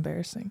 That's so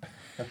embarrassing.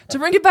 To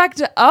bring it back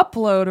to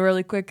Upload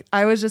really quick,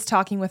 I was just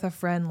talking with a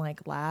friend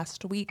like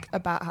last week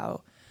about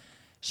how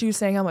she was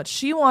saying how much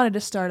she wanted to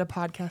start a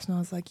podcast. And I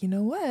was like, you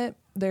know what?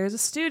 There's a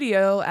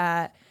studio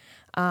at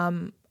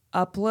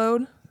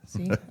Upload.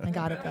 See, I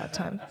got it that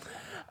time.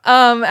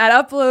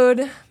 At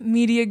Upload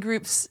Media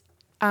Group's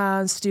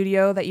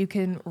studio that you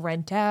can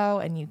rent out,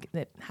 and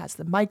it has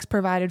the mics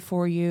provided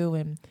for you,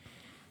 and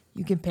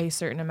you can pay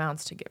certain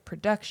amounts to get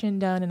production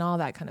done and all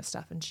that kind of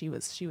stuff. And she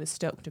was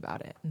stoked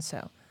about it. And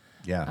so,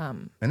 Yeah.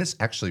 And it's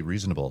actually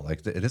reasonable.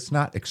 Like it's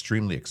not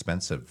extremely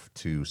expensive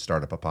to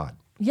start up a pod.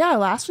 yeah,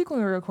 last week when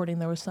we were recording,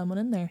 there was someone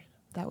in there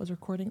that was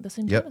recording at the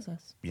same time as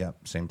us.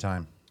 Yep. Same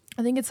time.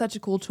 I think it's such a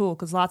cool tool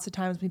because lots of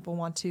times people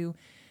want to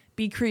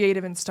be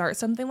creative and start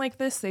something like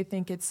this. They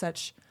think it's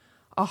such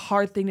a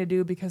hard thing to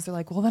do because they're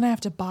like, well, then I have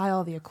to buy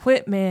all the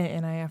equipment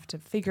and I have to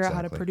figure out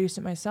how to Exactly. produce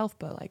it myself.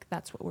 But like,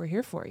 that's what we're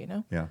here for, you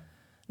know? Yeah.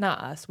 Not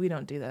us. We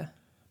don't do the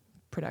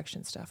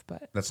production stuff,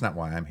 but That's not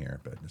why I'm here,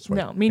 but that's why.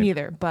 no, me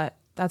neither. But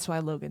that's why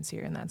Logan's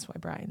here and that's why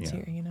Brian's Yeah.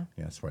 here, you know?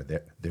 Yeah, that's why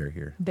they're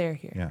here. They're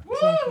here. Yeah.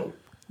 Exactly.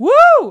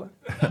 Woo!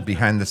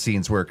 Behind the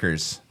scenes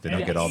workers. They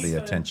don't get all the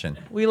attention.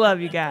 We love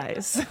you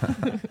guys.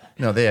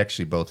 No, they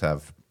actually both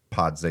have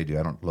pods they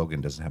do. Logan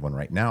doesn't have one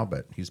right now,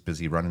 but he's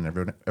busy running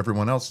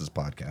everyone else's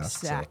podcast.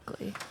 so-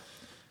 Exactly.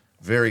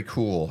 Very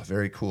cool.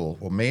 Very cool.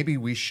 Well, maybe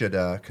we should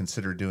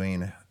consider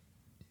doing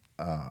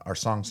our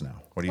songs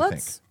now. What do you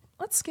think?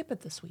 Let's skip it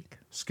this week.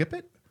 Skip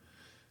it?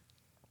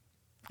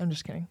 I'm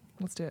just kidding.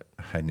 Let's do it.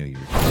 I knew you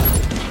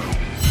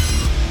were.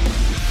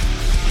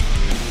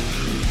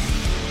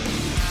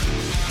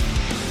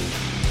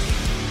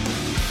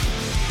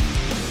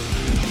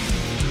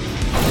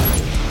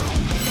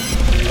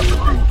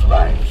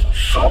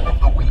 Song of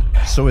the week.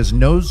 So is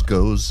nose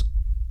goes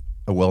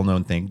a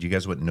well-known thing? Do you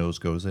guys know what nose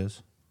goes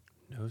is?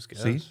 Nose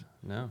goes. See?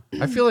 No.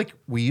 I feel like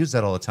we use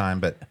that all the time,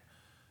 but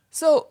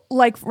So,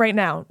 like right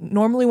now,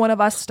 normally one of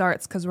us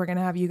starts because we're going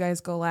to have you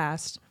guys go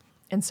last.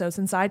 And so,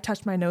 since I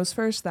touched my nose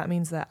first, that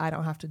means that I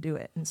don't have to do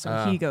it. And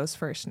so, he goes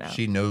first now.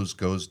 she nose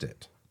goes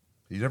it.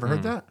 You never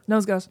heard that?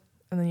 Nose goes,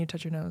 and then you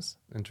touch your nose.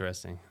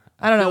 Interesting.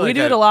 I don't know. feel We like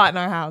do it a lot in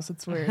our house.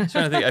 It's weird.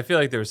 Trying to think. I feel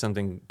like there was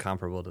something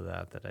comparable to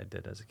that I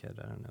did as a kid.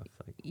 I don't know if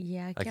like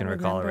Yeah, I can't can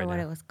recall it remember right what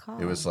now. it was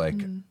called. It was like,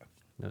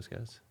 nose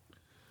goes.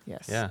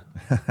 Yes. Yeah.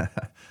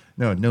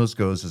 no, nose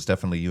goes is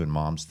definitely you and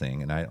mom's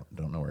thing, and I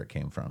don't know where it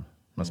came from.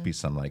 Must be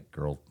some like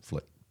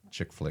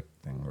chick flick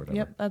thing or whatever.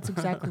 Yep. That's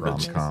exactly what it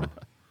is. Rom-com.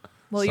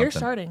 Well, you're something.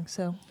 starting.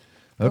 So,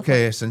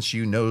 Okay, since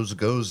you nose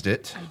goesed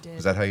it, I did.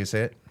 is that how you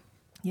say it?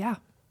 yeah.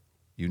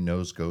 You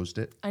nose goesed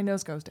it? I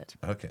nose goes it.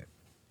 Okay,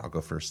 I'll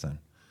go first then.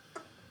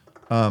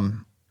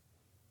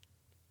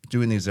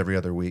 Doing these every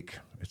other week,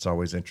 it's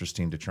always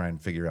interesting to try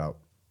and figure out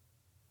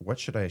what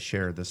should I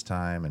share this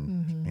time,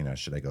 and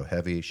should I go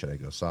heavy? Should I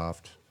go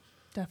soft?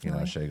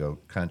 Definitely. Should I go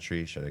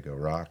country? Should I go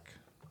rock?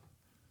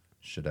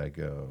 Should I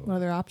go? What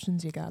other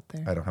options you got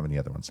there? I don't have any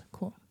other ones.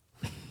 Cool.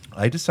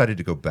 I decided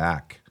to go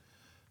back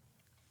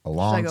a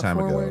long go time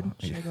forward? ago.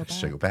 Should I go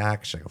Should I go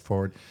back? Should I go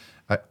forward?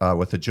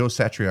 With a Joe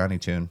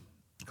Satriani tune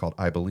called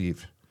 "I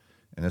Believe,"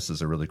 and this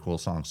is a really cool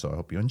song. So I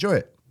hope you enjoy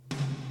it.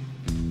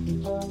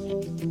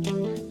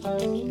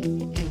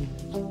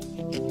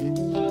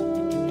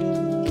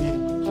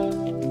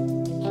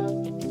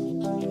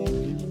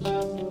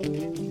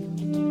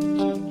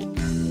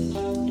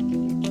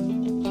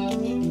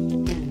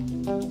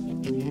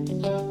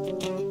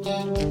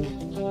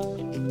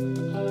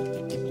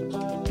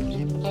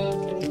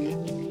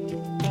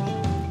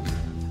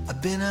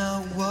 I've been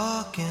out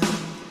walking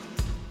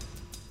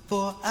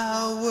for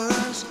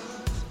hours.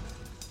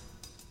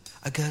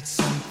 I got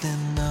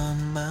something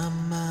on my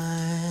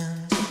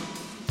mind.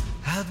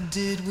 How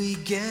did we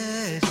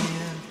get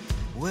here?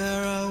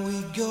 Where are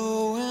we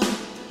going?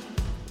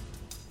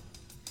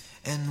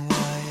 And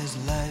why is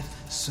life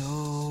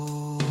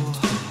so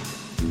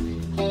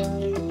hard?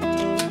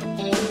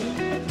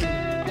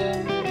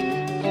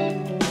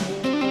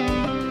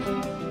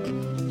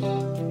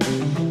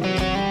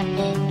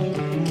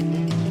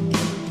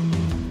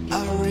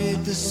 I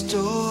read the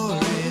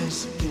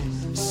stories,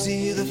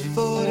 see the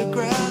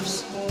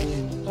photographs.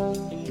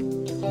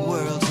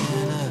 World's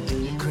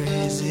in a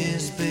crazy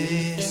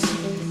space.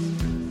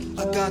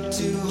 I got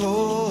to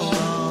hold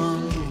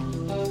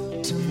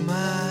on to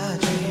my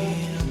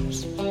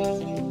dreams.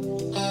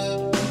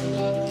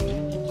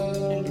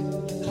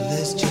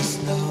 There's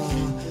just no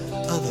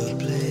other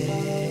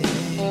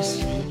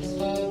place.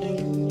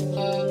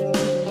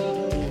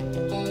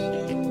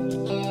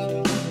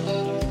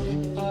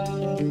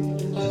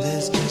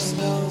 There's just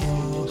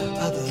no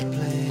other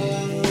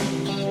place.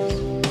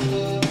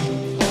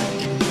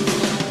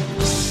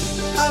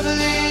 I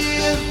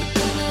believe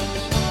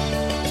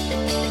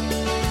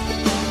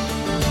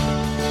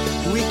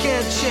we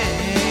can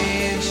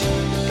change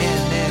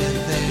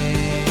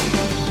anything.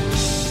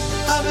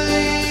 I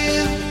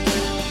believe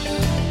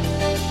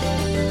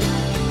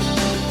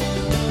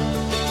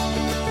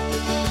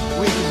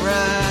we can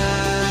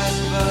rise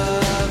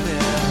above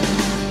it.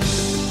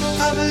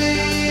 I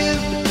believe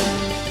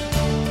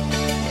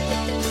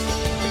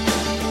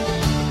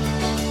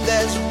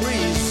there's a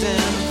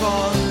reason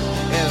for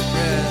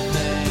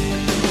everything.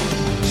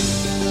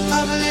 I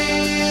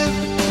believe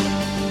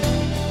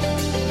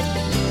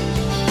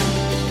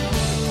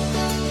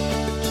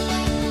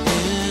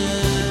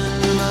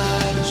in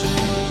my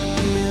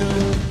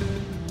dream.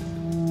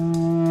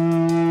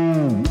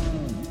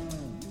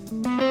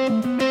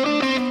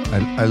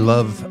 I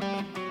love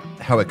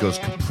how it goes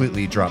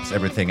completely, drops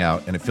everything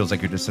out, and it feels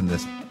like you're just in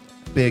this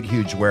big,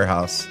 huge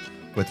warehouse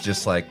with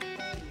just like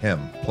him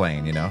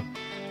playing, you know?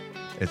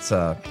 It's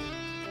I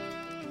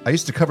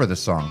used to cover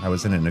this song. I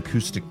was in an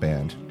acoustic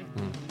band.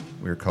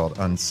 We were called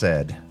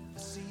Unsaid,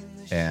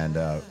 and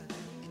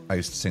I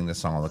used to sing this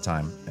song all the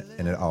time,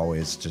 and it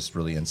always just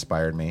really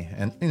inspired me.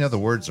 And you know, the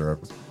words are,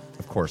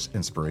 of course,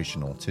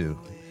 inspirational too,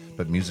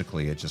 but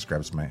musically, it just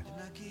grabs me.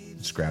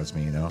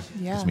 You know,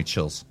 Yeah. gives me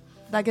chills.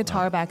 That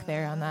guitar back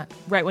there on that,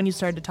 right when you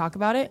started to talk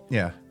about it,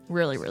 Yeah.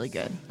 really, really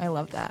good. I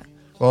love that.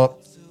 Well,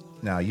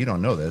 now you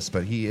don't know this,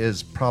 but he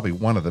is probably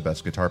one of the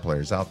best guitar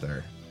players out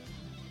there.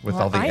 With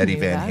Well, all the I Eddie knew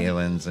Van that.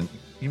 Halens, and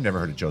you've never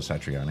heard of Joe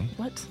Satriani?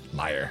 What?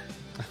 Liar.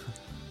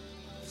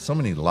 So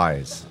many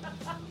lies,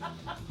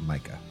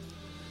 Micah.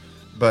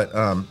 But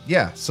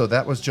yeah, so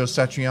that was Joe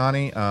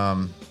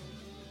Satriani.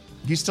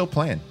 He's still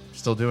playing,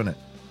 still doing it,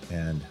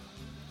 and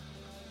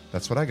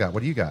that's what I got.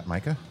 What do you got,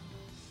 Micah?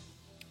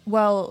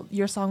 Well,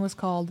 your song was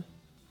called.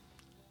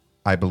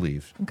 I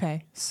Believe.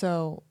 Okay,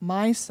 so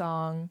my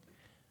song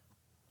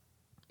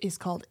is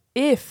called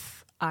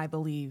 "If I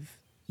Believe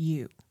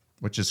You."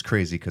 Which is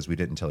crazy because we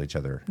didn't tell each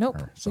other. Nope,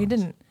 our we songs.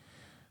 didn't.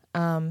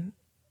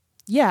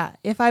 Yeah,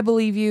 "If I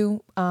Believe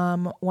You."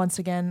 Once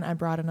again, I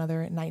brought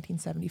another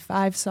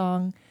 1975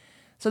 song.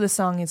 So this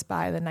song is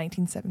by the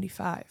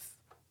 1975.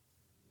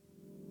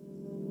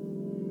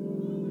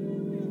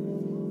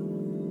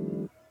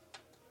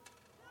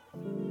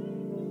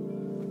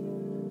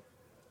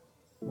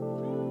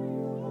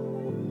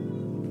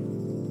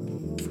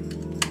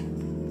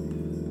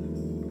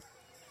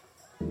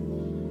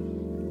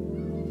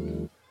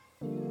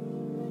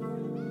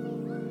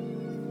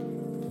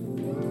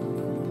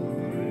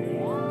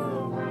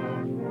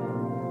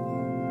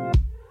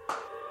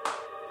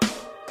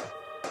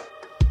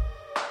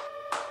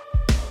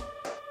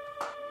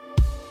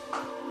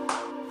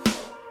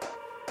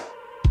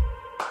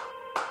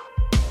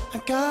 I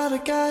got a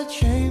guy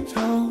James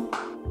home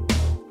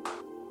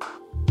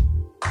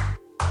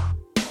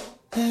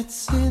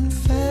that's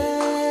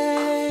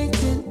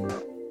infected,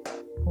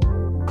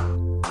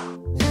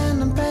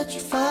 and I'm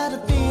petrified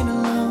of being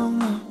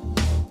alone.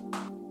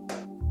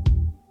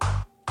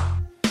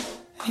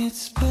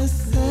 It's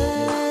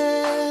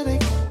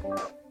pathetic,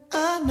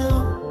 I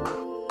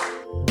know,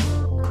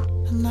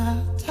 and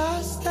I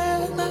tossed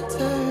and I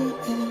turned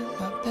in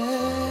my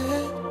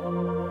bed.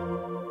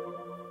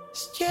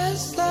 It's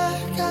just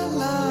like I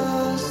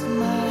lost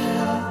my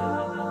head.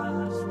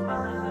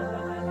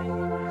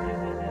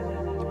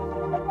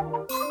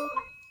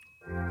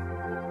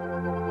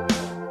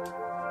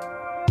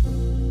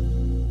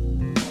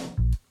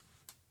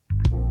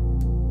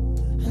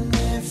 And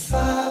if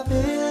I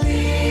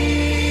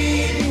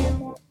believe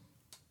you,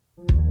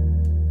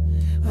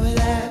 will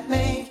that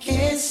make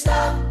it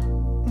stop?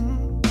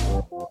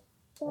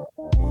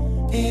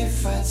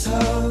 If I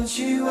told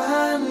you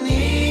I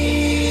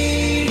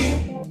need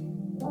you,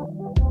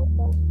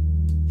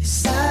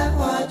 is that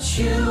what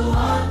you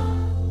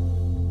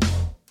want?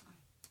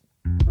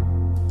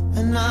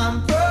 And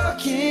I'm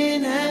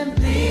broken and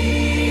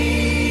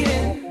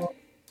bleeding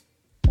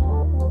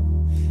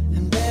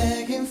and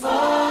begging for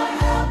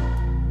help,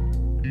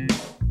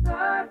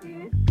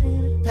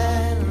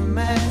 and I'm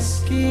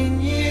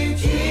asking you,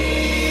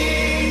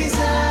 Jesus,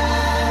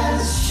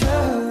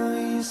 show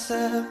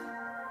yourself.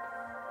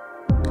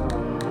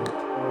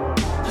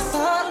 I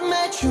thought I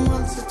met you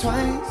once or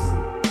twice,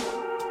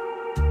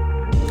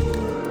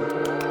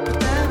 but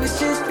that was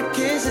just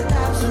because I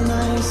thought so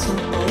nice and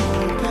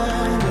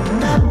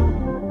opening up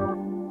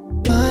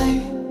my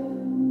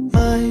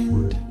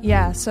mind.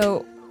 Yeah,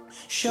 so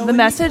the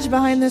message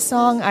behind this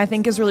song I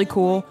think is really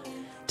cool.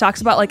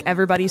 Talks about like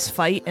everybody's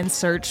fight and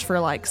search for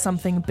like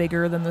something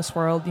bigger than this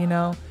world, you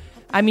know?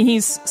 I mean,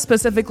 he's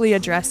specifically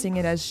addressing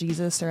it as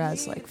Jesus or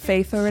as like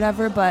faith or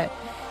whatever, but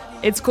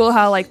it's cool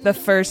how like the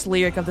first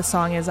lyric of the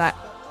song is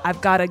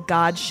I've got a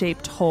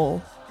God-shaped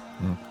hole.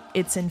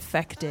 It's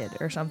infected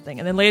or something.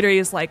 And then later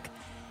he's like,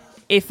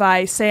 if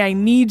I say I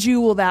need you,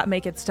 will that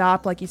make it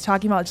stop? Like he's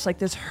talking about just like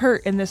this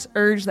hurt and this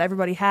urge that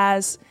everybody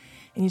has.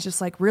 And he's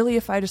just like, really,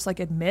 if I just like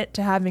admit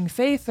to having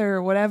faith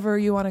or whatever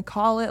you want to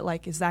call it,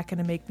 like, is that going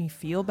to make me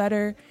feel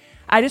better?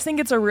 I just think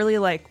it's a really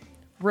like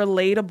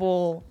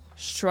relatable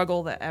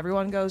struggle that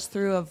everyone goes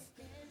through of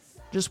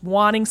just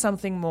wanting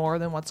something more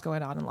than what's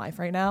going on in life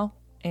right now.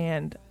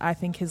 And I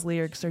think his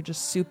lyrics are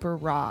just super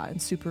raw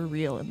and super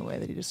real in the way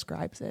that he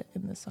describes it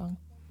in this song.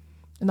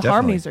 And the Definitely.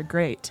 harmonies are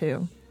great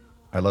too.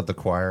 I love the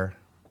choir.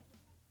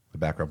 The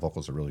background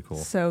vocals are really cool.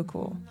 So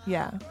cool.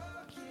 Yeah.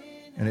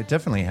 And it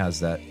definitely has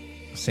that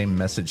same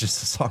message as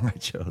the song I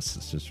chose.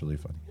 It's just really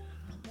funny.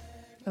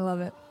 I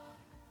love it.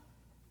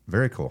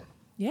 Very cool.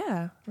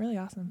 Yeah. Really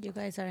awesome. You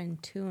guys are in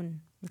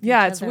tune. with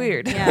Yeah, each it's other.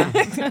 weird.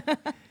 Yeah.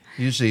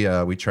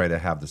 Usually we try to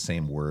have the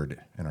same word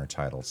in our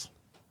titles.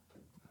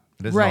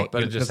 It doesn't Right.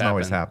 But it doesn't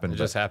always happen. It but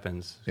just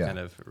happens Yeah. kind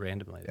of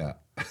randomly. Yeah,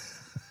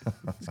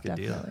 It's a good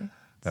deal. Definitely.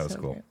 that was So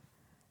cool. great.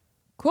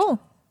 Cool.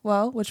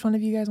 Well, which one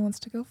of you guys wants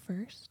to go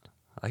first?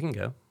 I can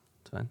go.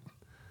 It's fine.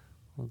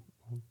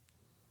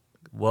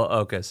 Well,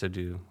 okay, so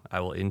I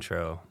will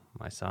intro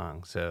my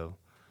song. So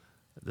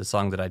the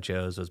song that I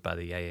chose was by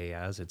the Yeah Yeah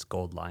Yeahs. It's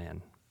Gold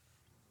Lion.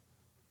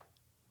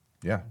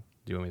 Yeah.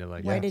 Do you want me to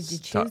like? Why did you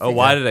choose it? Oh,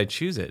 why did I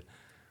choose it? See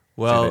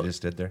Well, what I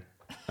just did there?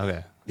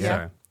 okay, Yeah.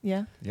 sorry.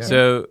 Yeah. Yeah.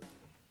 So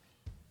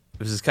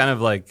this is kind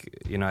of like,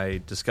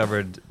 I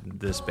discovered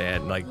this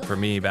band, like for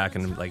me back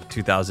in like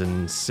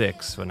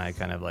 2006 when I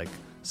kind of like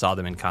saw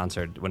them in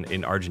concert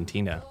in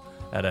Argentina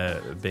at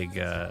a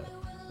big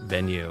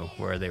venue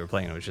where they were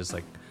playing. It was just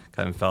like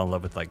kind of fell in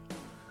love with like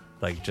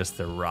just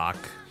the rock,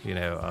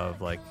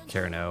 of like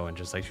Karen O, and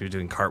just like she was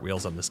doing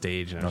cartwheels on the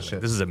stage, and I was like,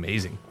 this is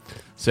amazing.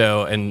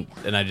 So and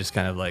I just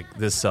kind of like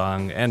this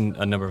song and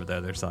a number of the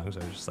other songs.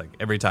 I was just like,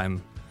 every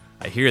time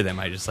I hear them,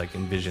 I just like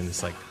envision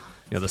this like,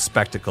 the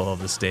spectacle of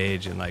the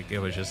stage, and like it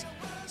was just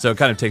so it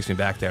kind of takes me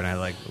back there, and I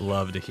like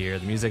love to hear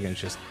the music, and it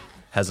just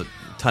has a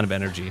ton of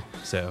energy.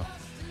 So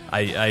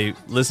I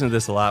listen to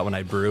this a lot when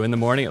I brew in the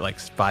morning at like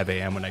 5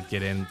 a.m. when I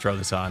get in, throw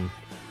this on,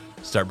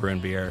 start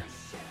brewing beer.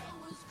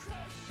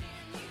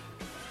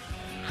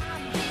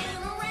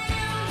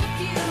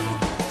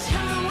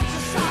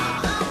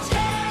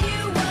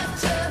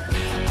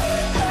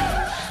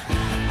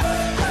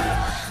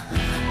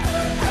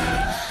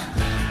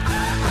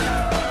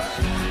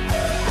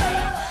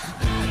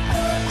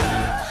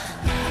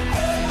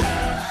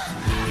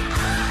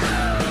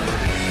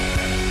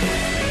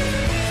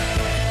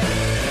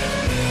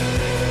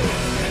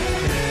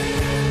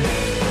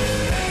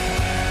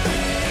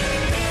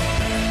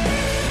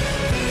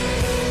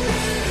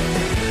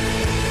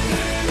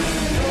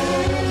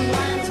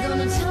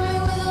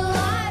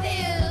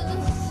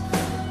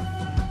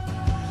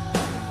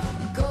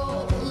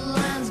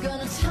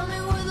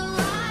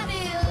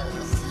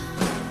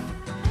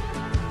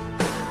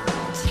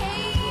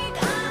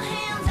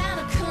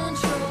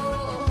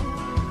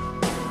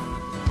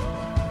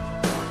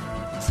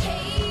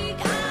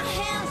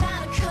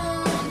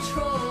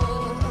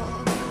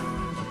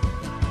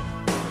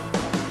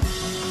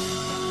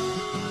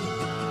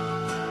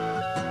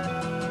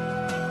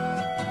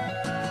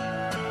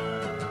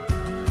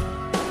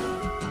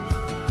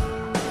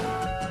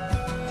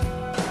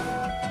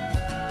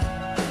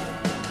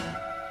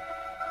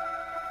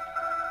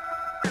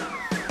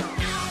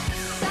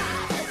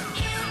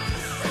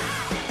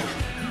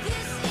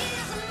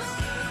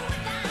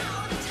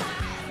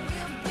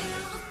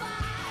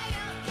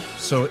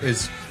 So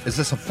is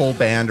this a full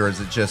band, or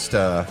is it just?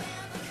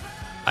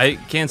 I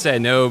can't say I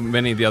know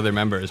many of the other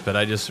members, but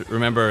I just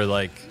remember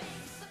like,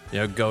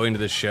 going to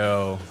the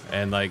show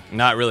and like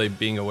not really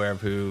being aware of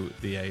who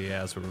the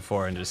AES were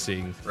before, and just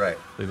seeing Right.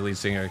 the lead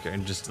singer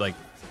and just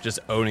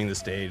owning the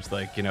stage.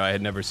 Like, I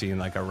had never seen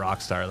like a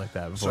rock star like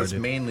that before. So it's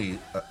mainly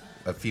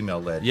a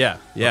female-led. Yeah.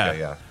 Okay,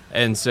 yeah.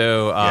 And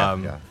so,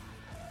 Yeah.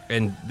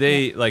 and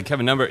they like have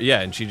a number,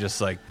 and she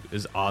just like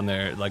is on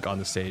there, like on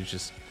the stage,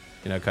 just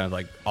kind of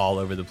like all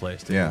over the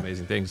place doing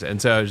amazing things.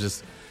 And so I was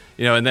just,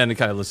 and then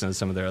kind of listen to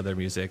some of their other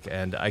music,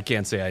 and I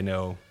can't say I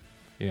know,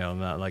 I'm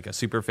not like a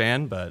super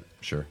fan, but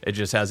Sure. it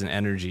just has an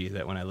energy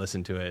that when I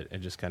listen to it, it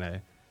just kind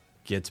of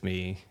gets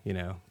me,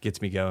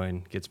 gets me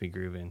going, gets me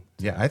grooving.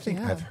 Yeah, I think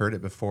I've heard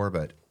it before,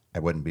 but I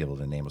wouldn't be able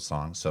to name a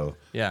song. So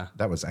Yeah.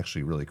 that was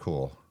actually really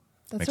cool.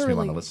 That's Makes a me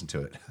want really- to listen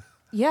to it.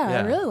 Yeah, I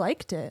Yeah. really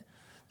liked it.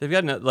 They've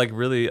got like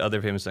really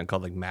other famous song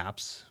called like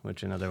Maps,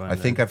 which another one. I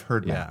think that- I've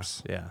heard yeah,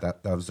 Maps. Yeah.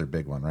 That was their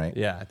big one, right?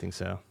 Yeah, I think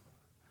so.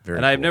 Very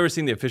and I've cool. never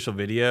seen the official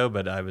video,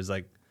 but I was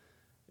like,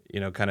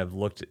 kind of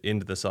looked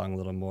into the song a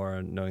little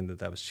more, knowing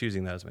that was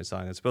choosing that as my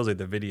song. And supposedly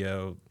the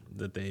video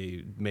that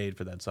they made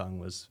for that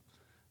song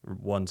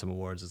won some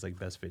awards as like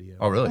best video.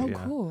 Oh, really? Oh,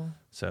 Yeah. cool.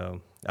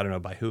 So I don't know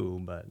by who,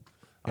 but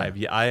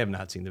I have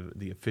not seen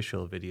the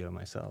official video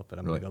myself, but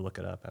I'm Really? gonna go look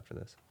it up after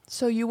this.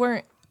 So you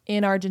weren't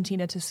in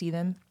Argentina to see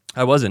them?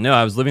 I wasn't. No,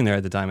 I was living there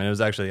at the time, and it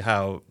was actually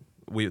how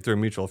through a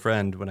mutual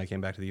friend, when I came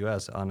back to the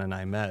U.S., Anna and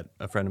I met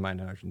a friend of mine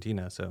in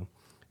Argentina, so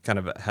kind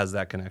of has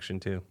that connection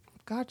too.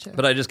 Gotcha.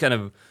 But I just kind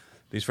of,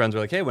 these friends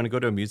were like, hey, want to go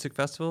to a music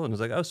festival? And I was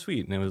like, oh,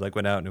 sweet. And it was like,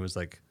 went out, and it was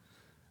like,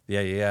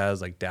 yeah, it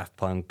was like Daft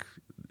Punk,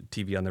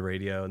 TV on the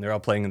radio, and they're all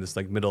playing in this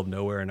like middle of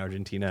nowhere in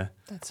Argentina,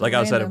 That's like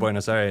outside random. of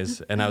Buenos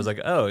Aires. And I was like,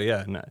 oh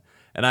yeah,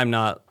 and I'm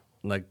not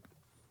like,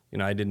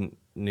 I didn't,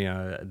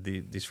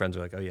 these friends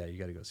were like, oh yeah, you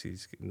got to go see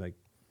these, like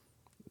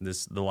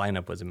the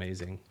lineup was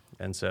amazing,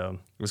 and so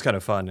it was kind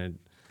of fun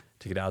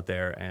to get out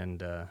there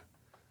and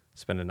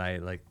spend a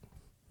night like,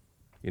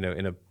 in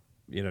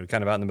a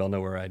kind of out in the middle of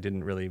nowhere. I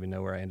didn't really even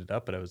know where I ended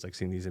up, but I was like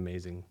seeing these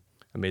amazing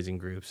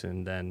groups,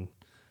 and then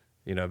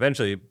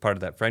eventually part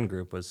of that friend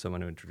group was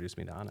someone who introduced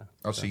me to Anna.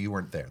 Oh, so you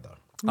weren't there, though.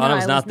 No, Anna I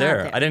was was not not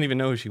there. there. I didn't even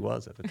know who she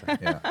was at the time.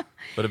 Yeah.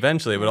 But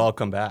eventually it would all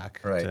come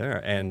back Right. to her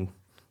and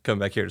come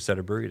back here to start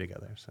a brewery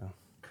together. So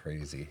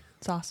Crazy.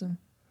 It's awesome.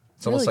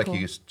 It's almost Really like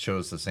you cool.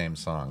 chose the same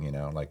song,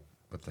 like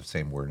with the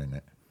same word in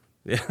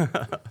it.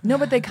 No,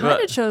 but they kind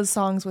But- of chose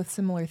songs with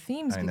similar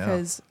themes I know.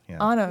 because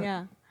Yeah. Anna,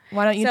 Yeah.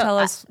 why don't you So tell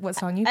us what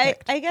song you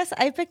picked? I guess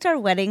I picked our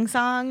wedding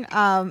song.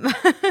 I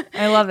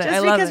love it. Just I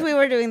love because it. we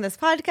were doing this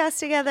podcast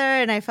together,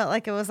 and I felt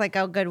like it was like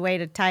a good way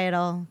to tie it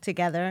all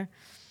together.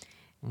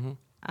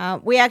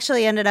 We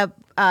actually ended up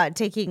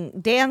taking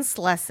dance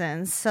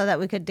lessons so that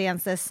we could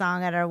dance this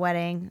song at our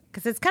wedding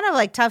because it's kind of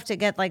like tough to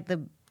get like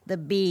the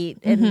beat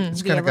and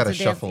It's be kind of able got a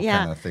to dance. shuffle Yeah.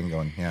 kind of thing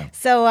going. Yeah.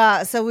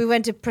 So we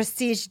went to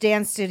Prestige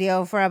Dance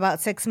Studio for about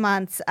 6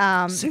 months.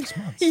 6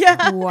 months.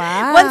 Yeah.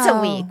 Wow.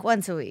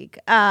 Once a week.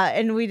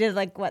 And we did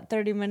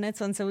 30 minutes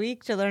once a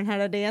week to learn how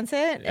to dance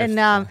it. And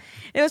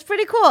it was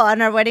pretty cool.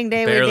 On our wedding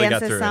day, Barely we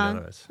got danced through this song.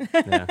 it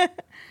otherwise. Yeah.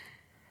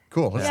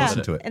 Cool. Let's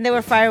listen to it. And there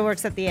were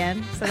fireworks at the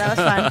end. So that was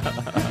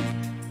fun.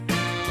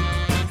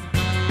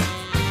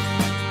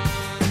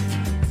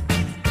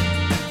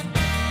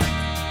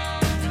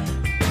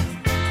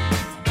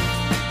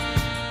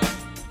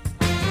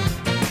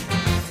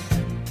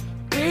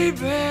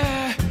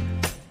 Baby,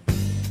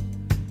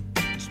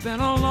 it's been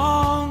a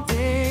long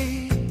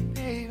day,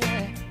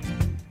 baby.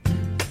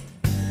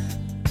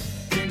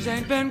 Things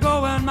ain't been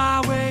going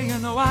my way, you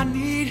know I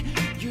need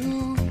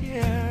you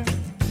here.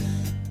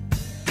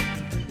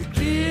 You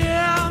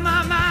clear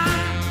my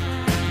mind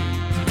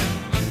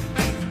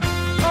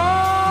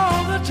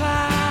all the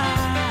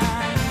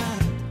time.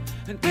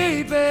 And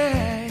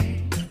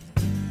baby,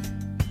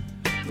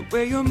 the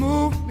way you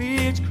move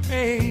me, it's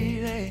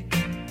crazy.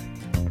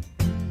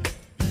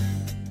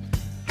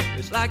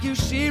 It's like you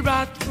see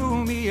right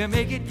through me and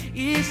make it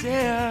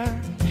easier.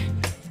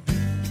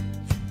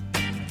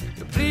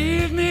 You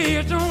please me,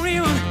 you don't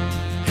even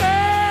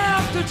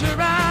have to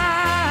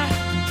try.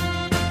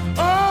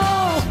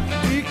 Oh,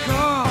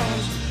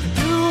 because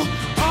you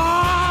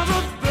are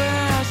the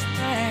best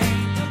thing.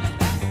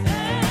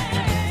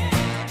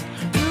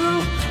 You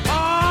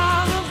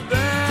are the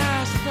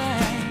best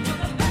thing.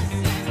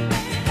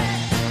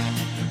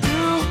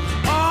 You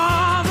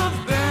are the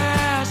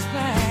best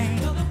thing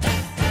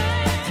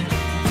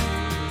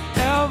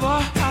ever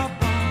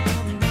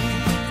happened to me.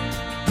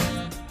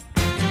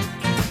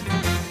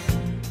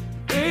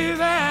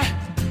 Baby,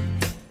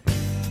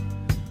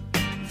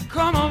 you've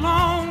come a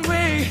long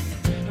way,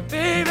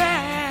 baby.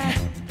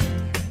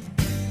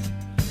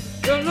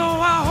 You know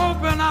I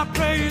hope and I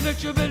pray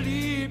that you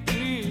believe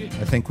me.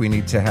 I think we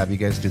need to have you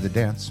guys do the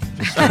dance.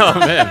 Oh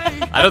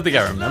man, I don't think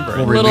I remember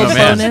it. Little Oh,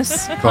 man.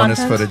 bonus Bonus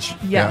content. footage.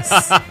 Yes.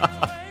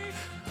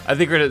 I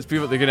think they're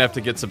gonna have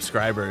to get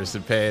subscribers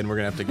and pay, and we're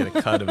gonna have to get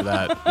a cut of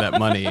that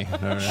money.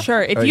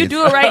 Sure. If Oh, you you-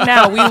 do it right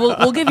now,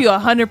 we'll give you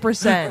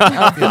 100%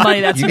 of the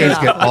money that's You made guys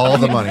off. get all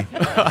the money.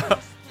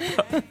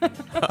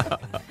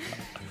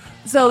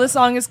 So the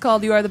song is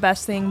called "You Are the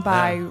Best Thing"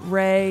 by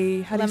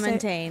Ray. How do you say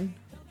it? Lemontaine.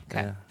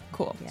 Okay. Yeah.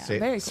 Cool. Say,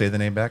 Very say the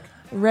name back.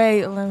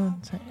 Ray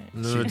Lemontaine.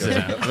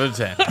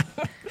 Lieutenant.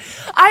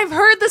 I've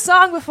heard the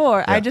song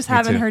before. I Yeah, just me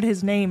haven't too. heard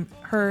his name.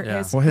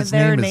 Yeah. Well, his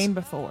their name is- name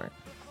before.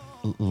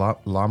 La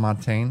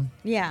Montagne,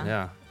 Yeah.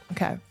 Yeah.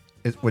 Okay.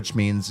 which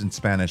means in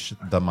Spanish,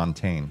 the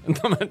Montagne.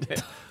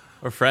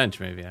 Or French,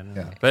 maybe. I don't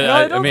know. Yeah. But No,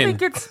 I don't mean,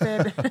 think it's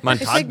Spanish. Montagna.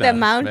 It's like the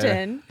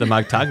mountain. The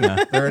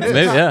Montagna. There it is.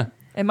 Maybe, yeah.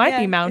 It might Yeah,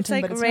 be mountain, it's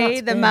like but it's Ray not the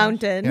Spanish.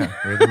 Mountain. Yeah,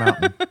 Ray the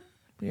Mountain.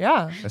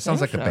 Yeah. That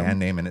sounds like a so. band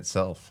name in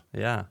itself.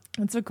 Yeah.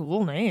 It's a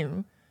cool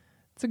name.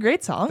 It's a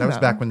great song. That was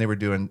though. back when they were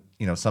doing,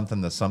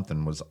 something the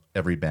something was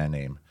every band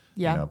name.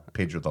 Yeah.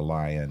 Pedro the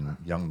Lion,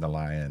 Young the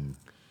Lion.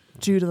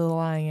 Judah the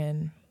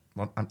Lion,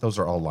 Well, those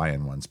are all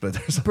lion ones, but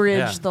there's Bridge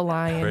Yeah. the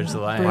Lion, Bridge the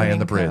Lion. Lion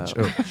the Brewing Bridge.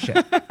 Co. Oh,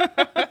 shit.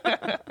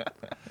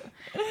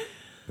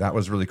 That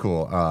was really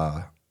cool.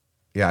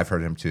 Yeah, I've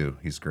heard him too.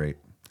 He's great.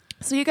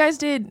 So you guys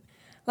did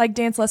like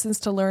dance lessons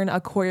to learn a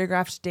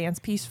choreographed dance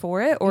piece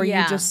for it, or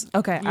Yeah. you just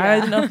I Yeah.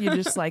 didn't know if you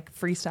just like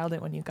freestyled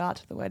it when you got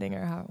to the wedding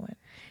or how it went.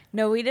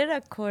 No, we did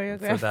a For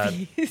choreographed that.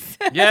 piece.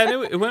 Yeah,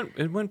 and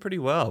it went pretty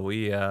well.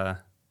 We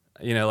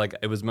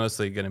it was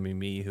mostly going to be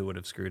me who would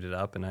have screwed it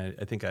up, and I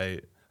think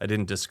I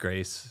didn't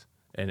disgrace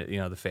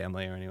the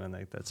family or anyone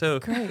like that. So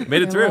Great.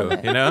 made it I through,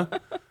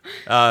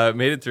 love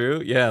made it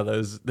through. Yeah,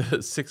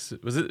 the 6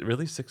 was it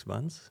really 6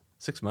 months?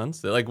 6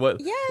 months? Like what?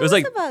 Yeah, it was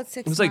like about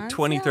 6 It was like months,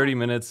 20, yeah. 30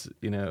 minutes,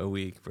 a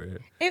week for.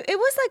 It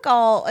was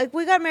like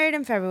we got married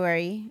in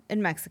February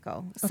in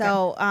Mexico.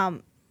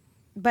 So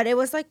but it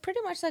was like pretty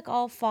much like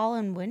all fall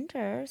and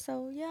winter.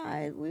 So yeah,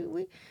 I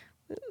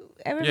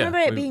remember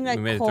it being we like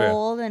made it through.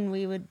 cold and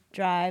we would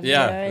drive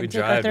Yeah, there and we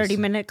take drive. a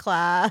 30-minute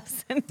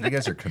class. And You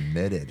guys are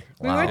committed.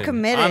 We Wow. were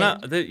committed. Anna,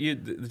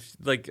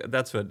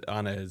 that's what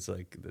Anna is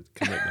like, the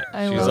commitment.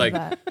 I she's love like,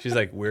 that. she's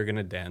like, we're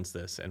gonna dance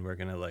this, and we're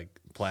gonna like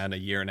plan a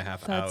year and a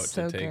half That's out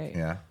so to take. great.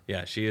 Yeah.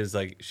 Yeah, she is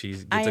like, she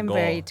gets I a am goal.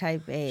 very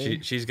type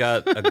A. She's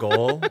got a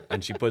goal,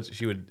 and she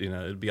would,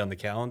 it'd be on the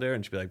calendar,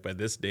 and she'd be like, by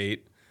this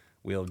date,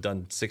 we'll have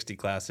done 60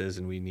 classes,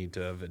 and we need to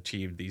have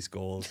achieved these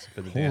goals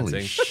for the Holy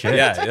dancing. shit.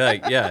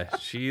 Yeah,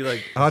 she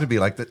like. I ought to be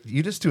like that.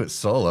 You just do it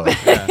solo.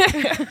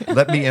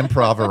 Let me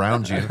improv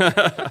around you.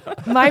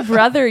 My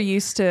brother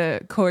used to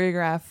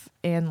choreograph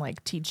and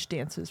like teach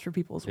dances for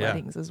people's Yeah.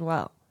 weddings as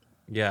well.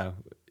 Yeah,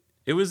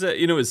 it was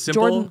it was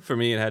simple Jordan- for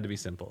me. It had to be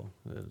simple.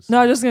 No,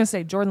 I was just gonna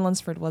say Jordan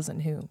Lunsford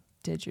wasn't who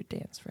did your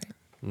dance, right?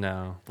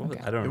 No, Okay.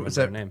 I don't remember was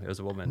her that- name. It was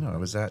a woman. No, it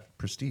was at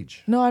Prestige.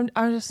 No, I'm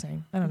just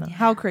saying. I don't know.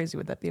 How crazy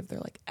would that be if they're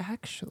like,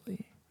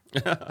 actually?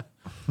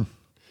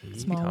 He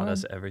Small taught world.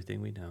 us everything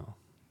we know.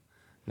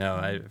 No,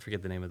 I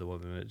forget the name of the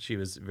woman, but she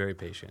was very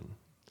patient.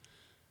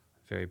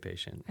 Very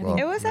patient. Well,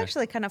 It was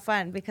actually kind of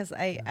fun because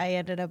I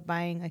ended up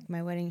buying like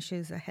my wedding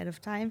shoes ahead of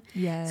time.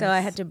 Yes. So I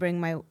had to bring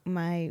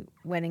my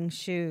wedding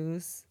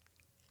shoes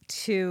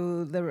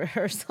to the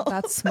rehearsal.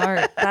 That's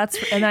smart.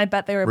 And I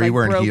bet they were Were you like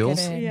wearing broken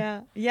heels?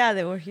 in. Yeah,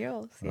 they were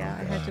heels. Yeah,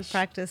 I had to gosh.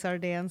 practice our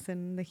dance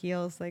in the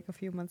heels like a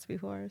few months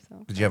before.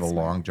 So Did you have a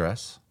long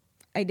dress?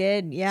 I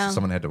did. Yeah. So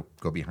someone had to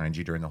go behind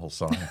you during the whole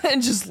song.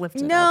 And just lift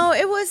it up. No,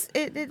 it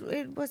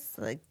was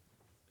like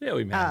Yeah,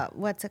 we met.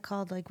 what's it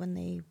called? Like when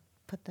they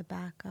put the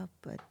back up,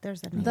 but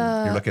there's a name.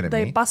 You're looking at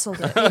they me? bustled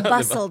it. They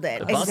bustled it.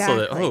 Bustled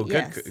Exactly. it. Oh,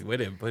 good. Yes.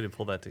 Way to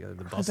pull that together.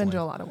 The I've bustling. been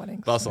to a lot of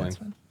weddings. Bustling. That's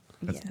fun.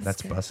 Yes.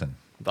 That's bussin'.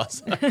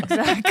 Bustling.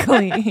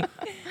 Exactly.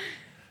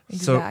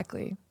 So-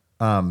 Exactly.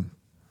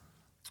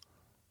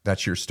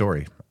 That's your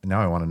story.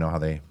 Now I want to know how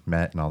they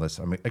met and all this.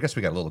 I mean, I guess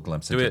we got a little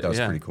glimpse into it. That was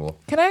yeah. pretty cool.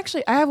 Can I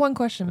have one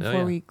question before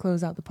yeah. we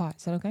close out the pot?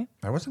 Is that okay?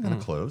 I wasn't going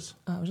to close.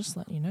 I was just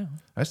letting you know.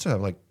 I still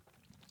have like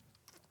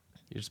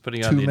You're just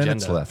putting it on 2 the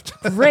minutes agenda.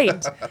 left.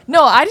 Great.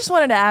 No, I just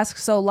wanted to ask,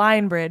 so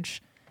Lionbridge,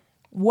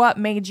 what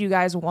made you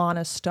guys want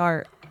to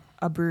start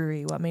a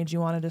brewery? What made you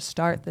wanted to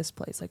start this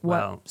place? Like what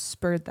Well,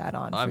 spurred that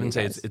on? I for you wouldn't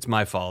say guys? it's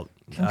my fault.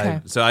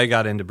 Okay. So I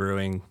got into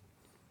brewing.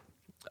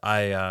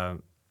 I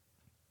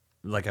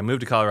moved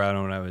to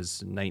Colorado when I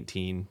was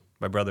 19.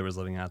 My brother was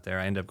living out there.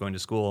 I ended up going to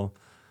school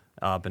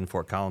up in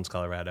Fort Collins,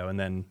 Colorado. And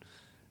then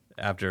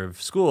after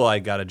school, I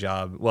got a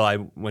job. Well, I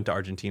went to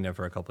Argentina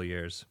for a couple of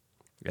years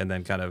and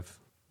then kind of,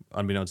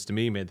 unbeknownst to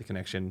me, made the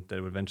connection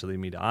that would eventually lead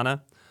me to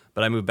Anna.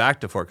 But I moved back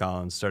to Fort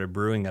Collins, started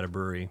brewing at a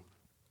brewery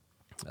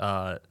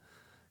because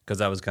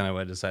that was kind of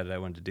what I decided I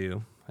wanted to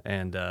do.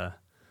 And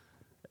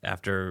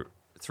after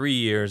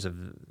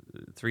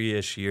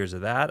 3-ish years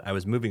of that, I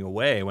was moving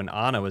away when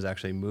Anna was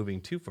actually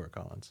moving to Fort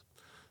Collins.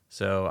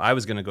 So I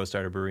was going to go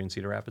start a brewery in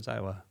Cedar Rapids,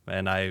 Iowa.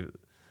 And I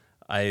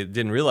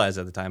didn't realize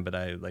at the time, but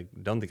I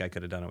don't think I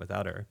could have done it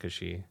without her because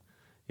she,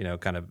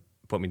 kind of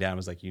put me down and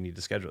was like, you need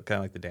to schedule it, kind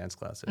of like the dance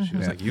classes. She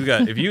was like,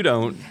 if you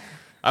don't,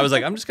 I was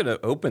like, I'm just going to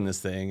open this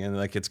thing and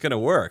like, it's going to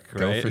work.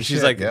 Go Right. for And she's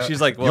shit, like, yeah.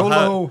 she's like, well,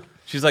 YOLO.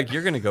 she's like,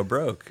 you're going to go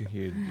broke.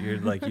 You're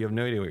like, you have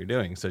no idea what you're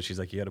doing. So she's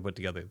like, you got to put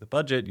together the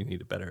budget. You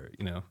need a better,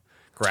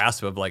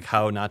 grasp of like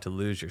how not to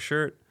lose your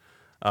shirt.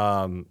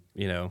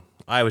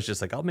 I was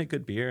just like, I'll make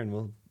good beer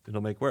and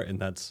it'll make work. And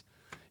that's,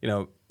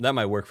 that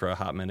might work for a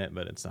hot minute,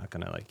 but it's not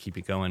going to like keep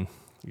you going.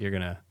 You're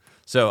going to,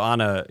 so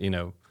Anna,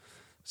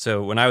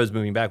 so when I was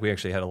moving back, we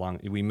actually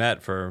we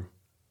met for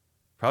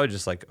probably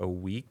just like a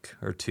week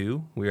or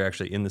two. We were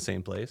actually in the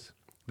same place.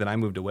 Then I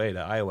moved away to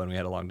Iowa and we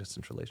had a long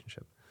distance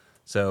relationship.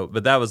 So,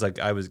 but that was like,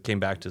 came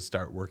back to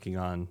start working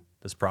on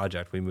this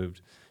project. We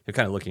moved, you're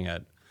kind of looking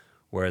at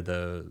where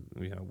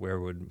where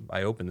would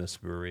I open this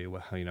brewery?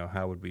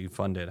 How would we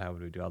fund it? How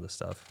would we do all this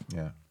stuff?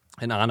 Yeah.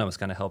 And Anna was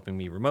kind of helping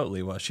me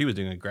remotely while she was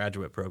doing a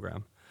graduate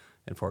program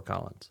in Fort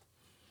Collins.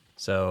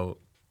 So,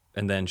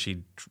 and then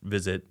she'd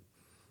visit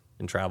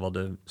and travel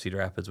to Cedar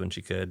Rapids when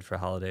she could for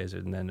holidays.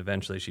 And then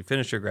eventually she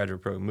finished her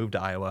graduate program, moved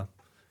to Iowa,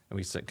 and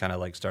we kind of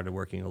like started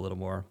working a little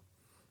more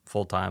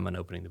full time on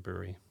opening the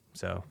brewery.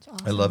 So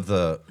I love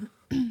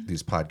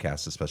these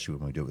podcasts, especially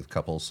when we do it with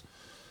couples,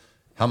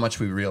 how much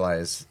we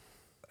realize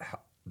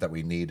that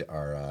we need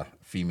our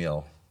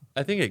female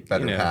I think it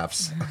better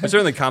halves. we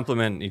certainly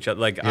complement each other.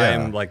 Like Yeah. I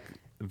am like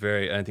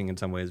I think in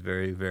some ways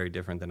very, very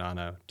different than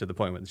Anna to the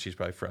point where she's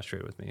probably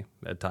frustrated with me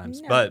at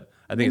times. No. But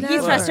I think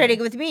He's frustrating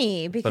with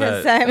me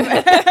because I'm.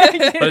 But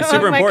it's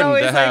super I'm, like, important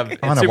always to have. like-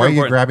 it's Anna, super why are you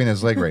important- grabbing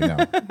his leg right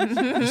now?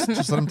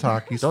 just let him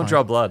talk. He's Don't fine.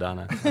 draw blood,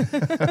 Anna.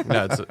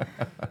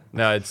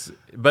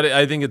 But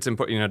I think it's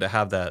important, to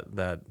have that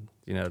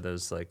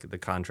those like the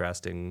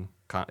contrasting,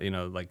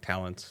 like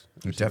talents.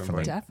 are super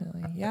Definitely. important.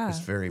 Definitely. Yeah. It's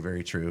very,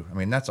 very true. I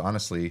mean, that's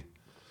honestly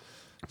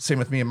same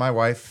with me and my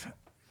wife.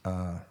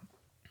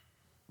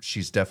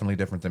 She's definitely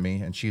different than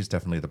me, and she's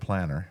definitely the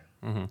planner.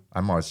 Mm-hmm.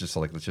 I'm always just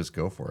like, let's just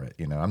go for it.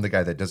 I'm the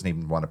guy that doesn't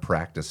even want to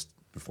practice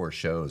before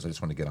shows. I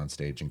just want to get on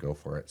stage and go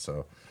for it.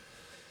 So,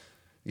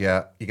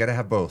 yeah, you got to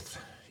have both.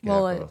 You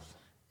gotta have both.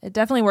 It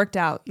definitely worked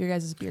out. Your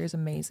guys' beer is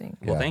amazing.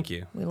 Well, Yeah. thank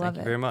you. We love thank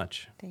you it. very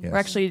much.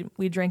 Yes.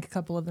 We drank a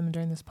couple of them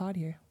during this pod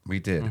here. We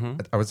did.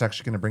 Mm-hmm. I was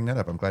actually going to bring that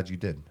up. I'm glad you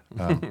did.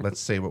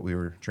 Let's say what we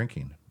were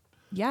drinking.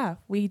 Yeah,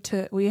 we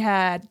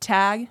had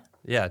Tag.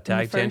 Yeah, in the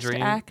Tag first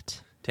Tangerine.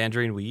 act.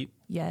 Tangerine wheat.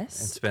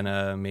 Yes. It's been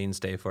a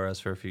mainstay for us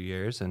for a few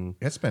years and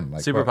It's been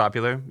like super what?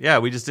 popular. Yeah,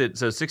 we just did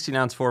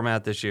 16-ounce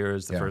format this year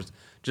is the Yeah. first,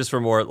 just for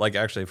more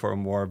for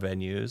more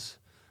venues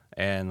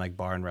and like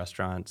bar and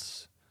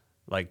restaurants.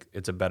 Like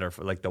it's a better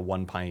like the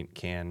 1 pint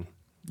can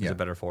is Yeah. a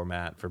better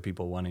format for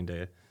people wanting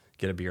to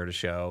get a beer to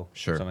show,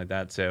 Sure. something like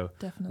that. So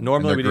Definitely. And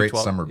normally they're we do great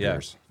 12 summer yeah.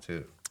 beers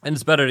too. And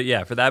it's better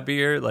for that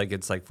beer, like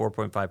it's like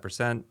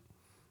 4.5%.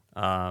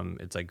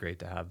 It's like great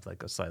to have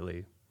like a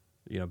slightly,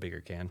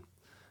 bigger can.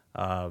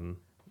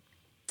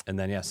 And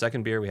then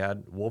second beer we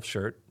had Wolf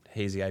Shirt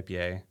Hazy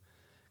IPA,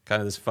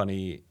 kind of this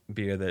funny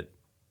beer that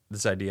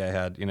this idea I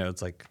had.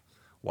 It's like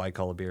why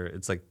call a beer?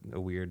 It's like a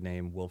weird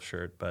name, Wolf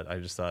Shirt, but I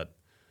just thought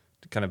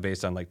kind of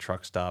based on like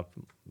truck stop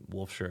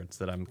wolf shirts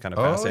that I'm kind of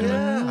fascinated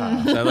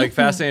by. I'm like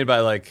fascinated by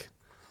like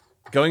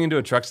going into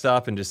a truck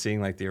stop and just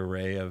seeing like the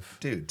array of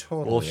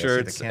totally. wolf I see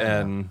shirts the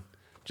camera. and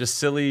just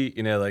silly,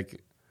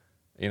 like,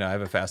 I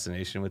have a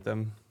fascination with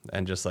them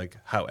and just like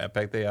how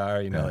epic they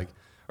are, like,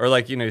 or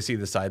like, you see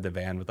the side of the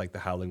van with like the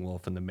howling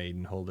wolf and the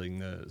maiden holding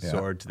the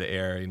sword to the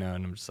air, and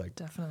I'm just like,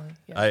 Definitely.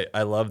 Yeah.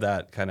 I love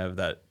that kind of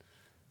that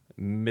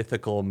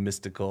mythical,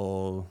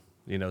 mystical,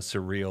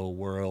 surreal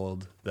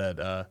world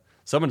that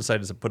someone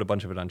decided to put a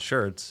bunch of it on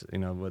shirts,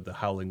 with the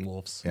howling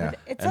wolves. Yeah.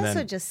 It's And also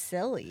then- just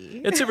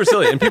silly. It's super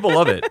silly, and people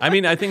love it. I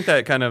mean, I think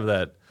that kind of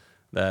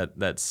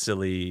that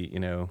silly,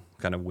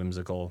 kind of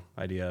whimsical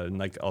idea, and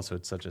like also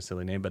it's such a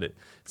silly name, but it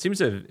seems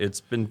to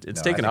it's taken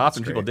think off it's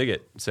and people great. dig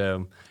it.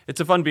 So it's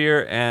a fun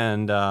beer,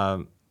 and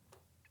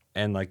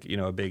like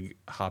a big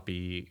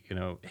hoppy,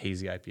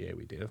 hazy IPA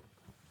we do.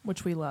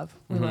 Which we love.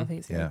 We love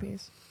hazy Yeah.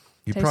 IPAs.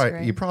 You Tastes probably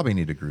great. you probably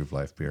need a Groove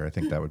Life beer. I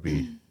think that would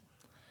be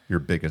your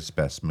biggest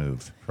best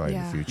move probably in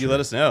Yeah. the future. You let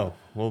us know.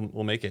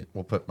 We'll make it.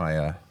 We'll put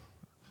my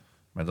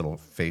my little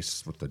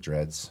face with the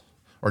dreads,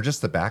 or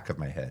just the back of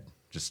my head,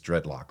 just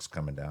dreadlocks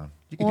coming down.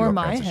 You can Or do all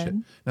my kinds of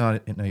head.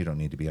 shit. No, you don't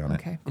need to be on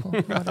Okay, cool.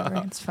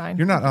 Whatever. It's fine. it.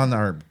 You're not on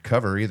our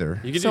cover either.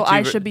 You could So do two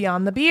I should be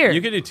on the beer.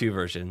 You could do two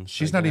versions.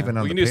 She's not even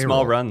on We the can do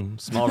small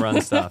payroll.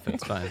 run stuff.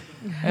 It's fine.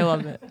 I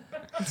love it.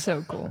 It's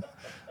so cool.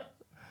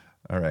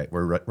 All right,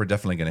 we're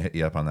definitely going to hit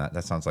you up on that.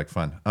 That sounds like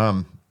fun.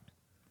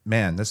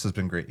 Man, this has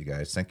been great, you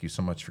guys. Thank you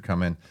so much for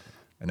coming.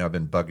 I know I've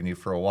been bugging you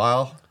for a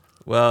while.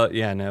 Well,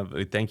 yeah, no,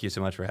 but thank you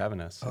so much for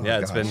having us. Oh, yeah,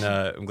 it's gosh. been.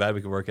 I'm glad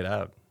we could work it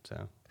out.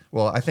 So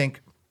Well, I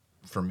think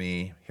for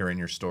me, hearing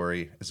your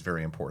story is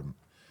very important.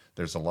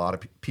 There's a lot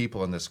of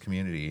people in this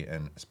community,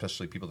 and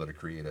especially people that are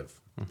creative.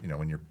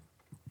 When you're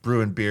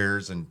brewing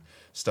beers and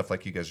stuff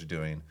like you guys are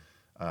doing,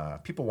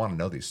 people want to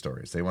know these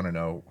stories. They want to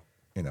know,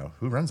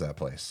 who runs that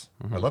place.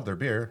 I love their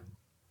beer.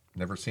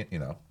 Never seen,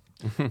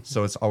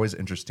 So it's always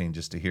interesting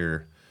just to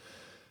hear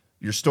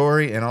your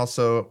story. And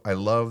also, I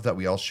love that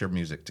we all share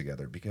music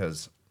together,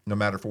 because no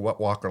matter for what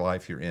walk of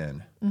life you're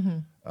in,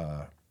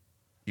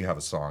 you have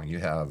a song,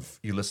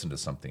 you listen to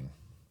something,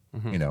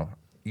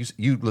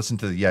 you listen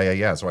to the Yeah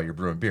Yeahs while you're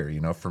brewing beer.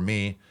 For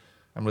me,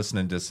 I'm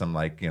listening to some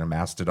like,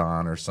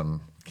 Mastodon or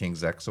some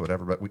King's X or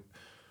whatever, but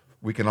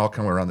we can all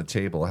come around the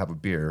table, have a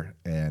beer,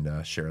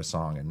 and share a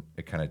song, and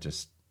it kind of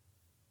just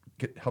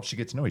helps you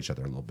get to know each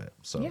other a little bit.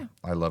 So Yeah.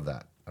 I love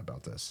that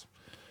about this.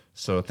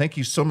 So thank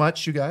you so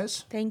much, you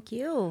guys. Thank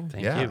you.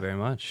 thank Yeah. you very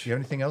much. Do you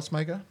have anything else,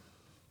 Micah?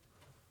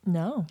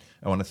 No.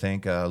 I want to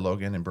thank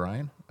Logan and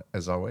Brian,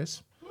 as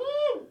always.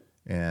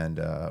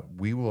 And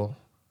we will,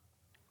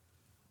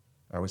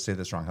 I always say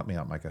this wrong. Help me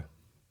out, Micah.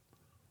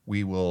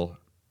 We won't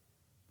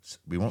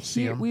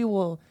see them. We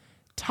will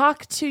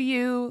talk to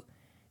you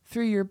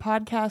through your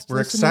podcast. We're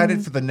listening.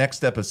 excited for the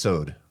next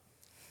episode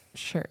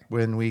Sure.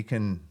 when we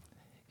can,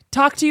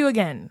 Talk to you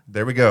again,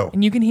 there we go.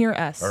 and you can hear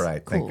us. All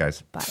right. Cool. Thank you,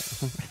 guys. Bye.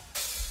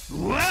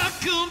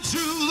 Welcome to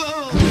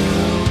the